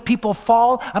why lay people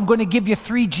fall? I'm going to give you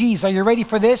 3 G's. Are you ready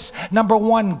for this? Number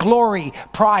 1, glory,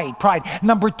 pride.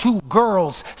 Number 2,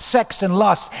 girls, sex and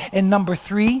lust. And number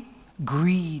 3,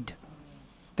 greed.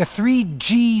 The 3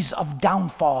 G's of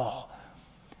downfall.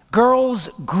 Girls,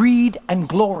 greed, and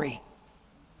glory.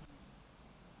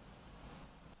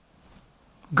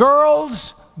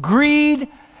 Girls, greed,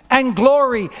 and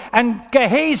glory. And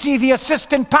Gehazi, the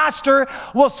assistant pastor,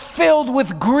 was filled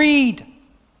with greed.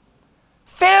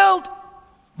 Filled.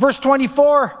 Verse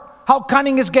 24. How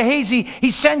cunning is Gehazi?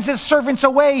 He sends his servants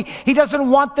away. He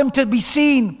doesn't want them to be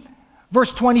seen.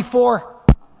 Verse 24.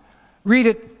 Read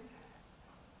it.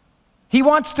 He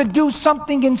wants to do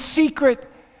something in secret.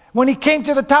 When he came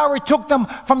to the tower, he took them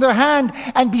from their hand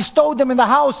and bestowed them in the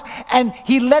house, and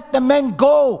he let the men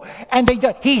go. And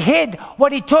he hid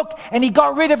what he took, and he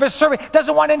got rid of his servant.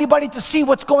 Doesn't want anybody to see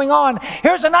what's going on.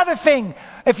 Here's another thing,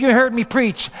 if you heard me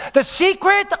preach. The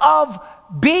secret of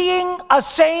being a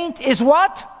saint is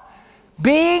what?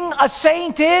 Being a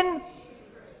saint in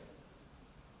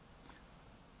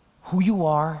who you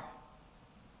are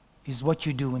is what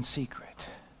you do in secret.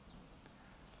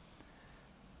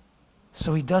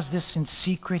 So he does this in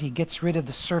secret. He gets rid of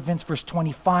the servants, verse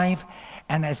 25.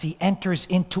 And as he enters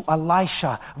into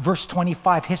Elisha, verse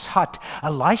 25, his hut,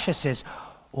 Elisha says,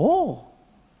 oh,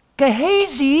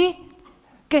 Gehazi,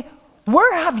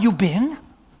 where have you been?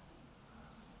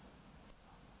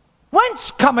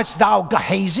 Whence comest thou,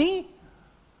 Gehazi?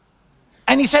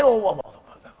 And he said,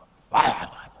 I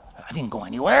didn't go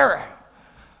anywhere.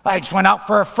 I just went out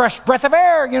for a fresh breath of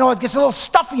air. It gets a little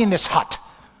stuffy in this hut.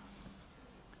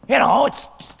 It's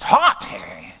hot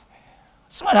here.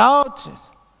 Just went out.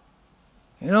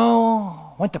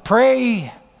 Went to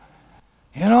pray.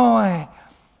 I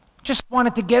just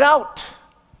wanted to get out.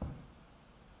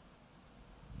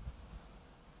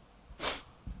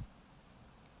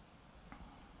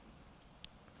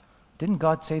 Didn't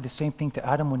God say the same thing to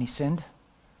Adam when he sinned?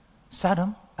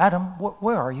 Adam,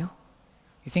 where are you?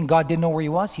 You think God didn't know where he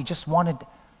was? He just wanted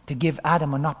to give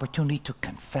Adam an opportunity to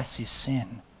confess his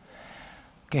sin.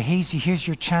 Gehazi, here's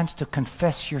your chance to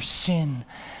confess your sin.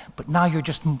 But now you're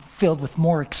just filled with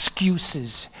more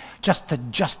excuses just to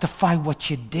justify what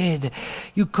you did.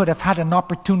 You could have had an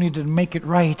opportunity to make it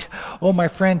right. Oh, my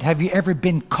friend, have you ever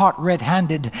been caught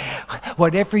red-handed?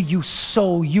 Whatever you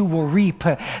sow, you will reap.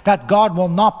 That God will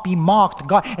not be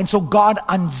mocked. And so God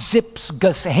unzips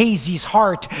Gehazi's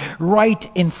heart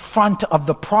right in front of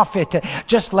the prophet,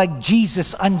 just like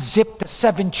Jesus unzipped the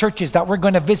 7 churches that we're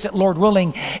going to visit, Lord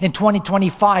willing, in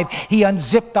 2025. He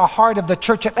unzipped the heart of the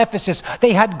church of Ephesus.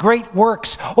 They had great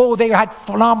works. Oh, they had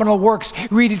phenomenal works.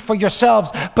 Read it for yourselves.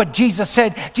 But Jesus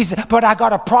said, but I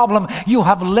got a problem. You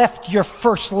have left your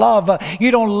first love.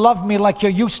 You don't love me like you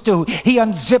used to. He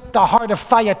unzipped the heart of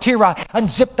Thyatira,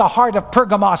 unzipped the heart of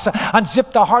Pergamos,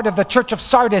 unzipped the heart of the church of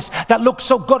Sardis that looked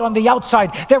so good on the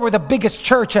outside. They were the biggest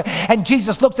church. And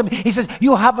Jesus looked at me. He says,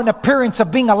 you have an appearance of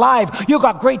being alive. You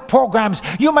got great programs.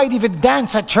 You might even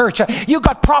dance at church. You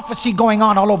got prophecy going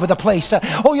on all over the place.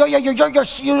 Oh,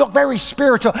 you look very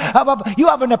spiritual. You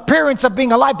have an appearance of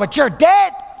being alive, but you're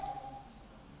dead.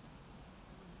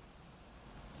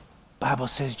 Bible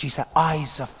says Jesus had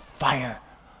eyes of fire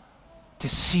to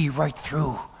see right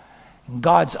through. And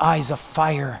God's eyes of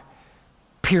fire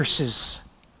pierces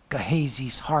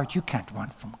Gehazi's heart. You can't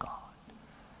run from God.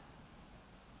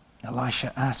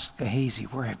 Elisha asked Gehazi,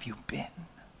 where have you been?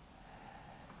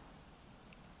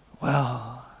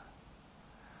 Well,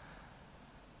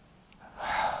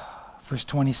 verse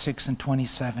 26 and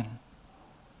 27.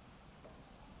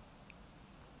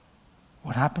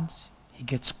 What happens? He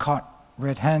gets caught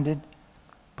red-handed,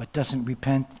 but doesn't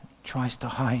repent, tries to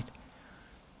hide.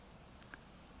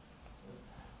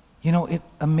 You know, it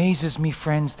amazes me,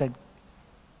 friends, that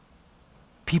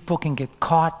people can get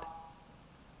caught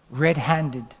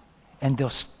red-handed and they'll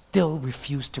still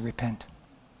refuse to repent.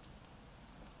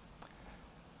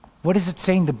 What does it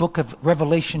say in the book of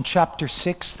Revelation chapter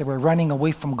 6? They were running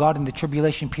away from God in the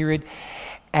tribulation period,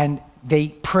 and they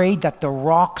prayed that the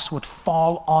rocks would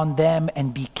fall on them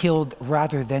and be killed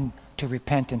rather than to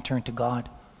repent and turn to God.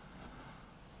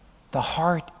 The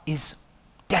heart is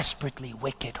desperately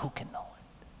wicked. Who can know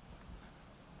it?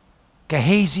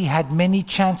 Gehazi had many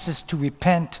chances to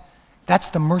repent. That's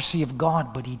the mercy of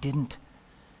God, but he didn't.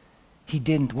 He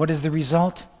didn't. What is the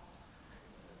result?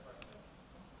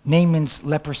 Naaman's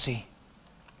leprosy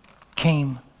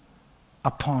came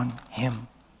upon him.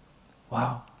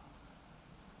 Wow.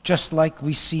 Just like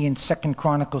we see in 2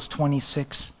 Chronicles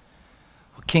 26,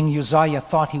 King Uzziah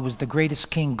thought he was the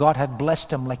greatest king. God had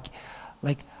blessed him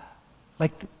like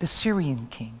the Syrian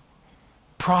king,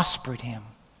 prospered him.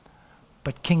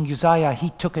 But King Uzziah,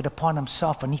 he took it upon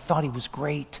himself and he thought he was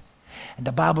great. And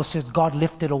the Bible says God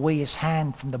lifted away his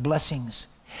hand from the blessings.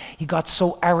 He got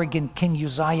so arrogant, King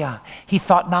Uzziah. He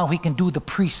thought now he can do the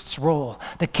priest's role.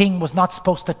 The king was not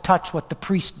supposed to touch what the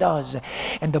priest does.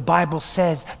 And the Bible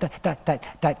says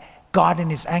that God in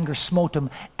his anger smote him,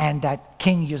 and that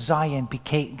King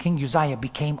Uzziah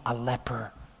became a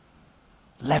leper.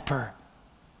 Leper.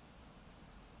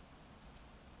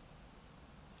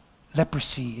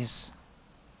 Leprosy is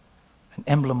an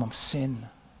emblem of sin.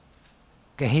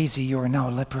 Gehazi, you are now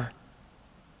a leper.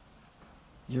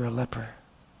 You're a leper.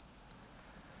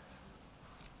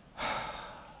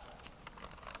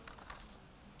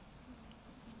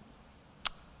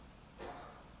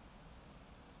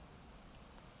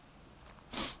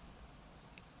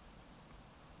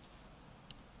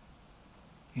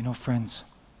 You know, friends,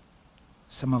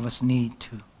 some of us need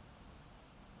to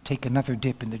take another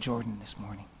dip in the Jordan this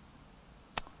morning.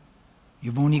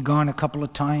 You've only gone a couple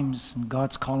of times, and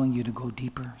God's calling you to go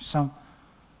deeper.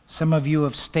 Some of you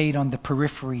have stayed on the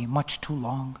periphery much too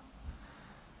long.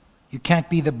 You can't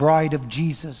be the bride of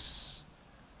Jesus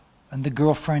and the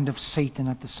girlfriend of Satan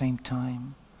at the same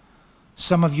time.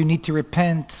 Some of you need to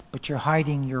repent, but you're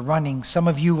hiding, you're running. Some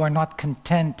of you are not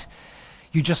content.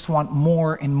 You just want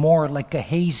more and more, like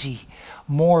Gehazi.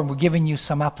 More, and we're giving you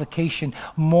some application.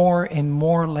 More and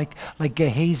more like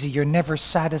Gehazi. You're never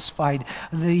satisfied.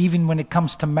 Even when it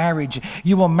comes to marriage,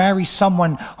 you will marry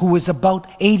someone who is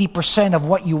about 80% of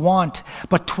what you want,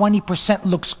 but 20%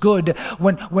 looks good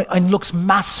and looks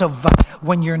massive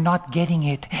when you're not getting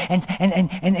it,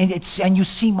 and you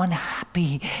seem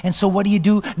unhappy. And so what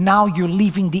do? Now you're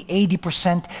leaving the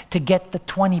 80% to get the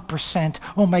 20%.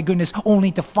 Oh my goodness!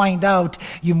 Only to find out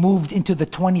you moved into the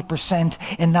 20%,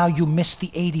 and now you missed the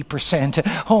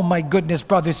 80%. Oh my goodness,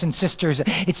 brothers and sisters,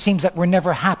 it seems that we're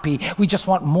never happy. We just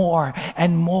want more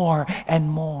and more and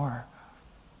more.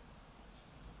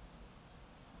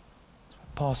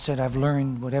 Paul said, I've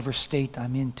learned whatever state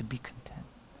I'm in to be content.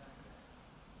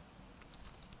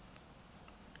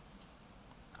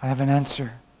 I have an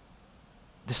answer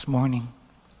this morning.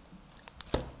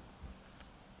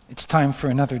 It's time for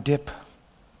another dip.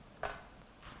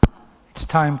 It's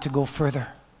time to go further.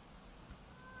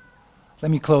 Let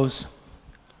me close.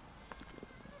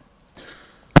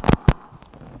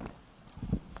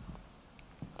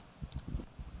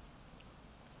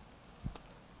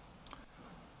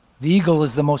 The eagle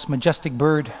is the most majestic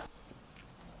bird,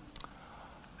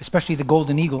 especially the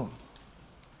golden eagle.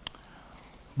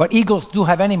 But eagles do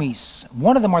have enemies.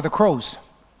 One of them are the crows.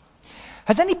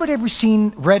 Has anybody ever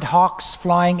seen red hawks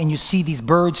flying and you see these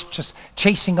birds just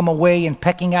chasing them away and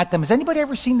pecking at them? Has anybody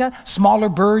ever seen that? Smaller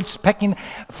birds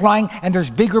flying, and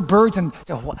there's bigger birds. And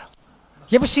you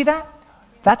ever see that?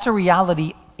 That's a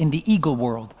reality in the eagle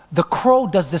world. The crow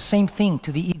does the same thing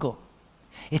to the eagle.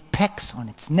 It pecks on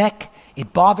its neck.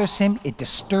 It bothers him. It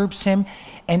disturbs him.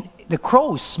 And the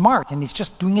crow is smart, and it's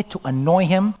just doing it to annoy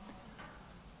him.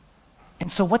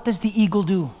 And so what does the eagle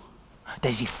do?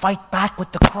 Does he fight back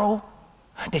with the crow?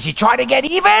 Does he try to get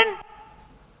even?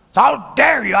 How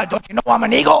dare you? Don't you know I'm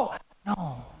an eagle?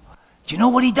 No. Do you know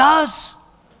what he does?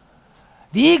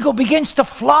 The eagle begins to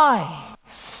fly.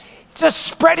 Just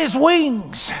spread his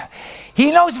wings.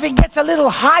 He knows if he gets a little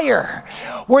higher,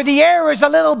 where the air is a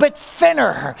little bit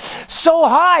thinner, so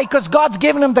high because God's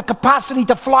given him the capacity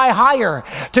to fly higher,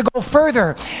 to go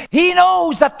further. He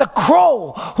knows that the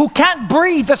crow, who can't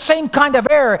breathe the same kind of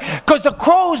air, because the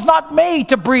crow's not made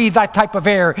to breathe that type of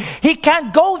air, he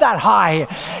can't go that high.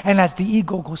 And as the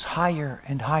eagle goes higher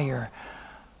and higher,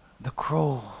 the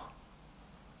crow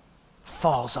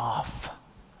falls off,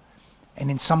 and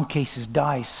in some cases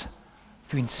dies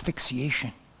through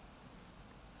asphyxiation.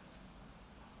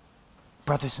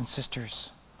 Brothers and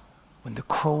sisters, when the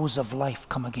crows of life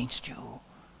come against you,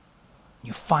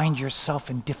 you find yourself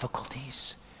in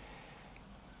difficulties,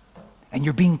 and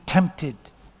you're being tempted,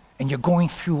 and you're going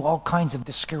through all kinds of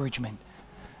discouragement,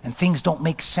 and things don't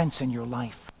make sense in your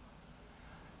life,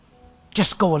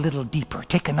 just go a little deeper.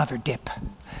 Take another dip.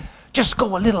 Just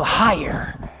go a little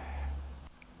higher.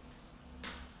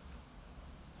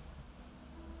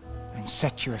 And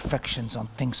set your affections on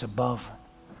things above.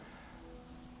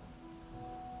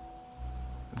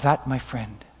 That, my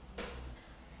friend,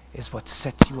 is what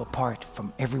sets you apart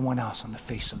from everyone else on the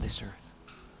face of this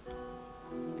earth.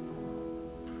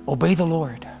 Obey the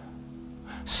Lord.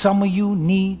 Some of you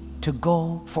need to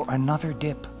go for another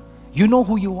dip. You know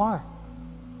who you are.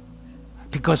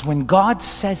 Because when God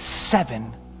says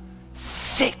 7,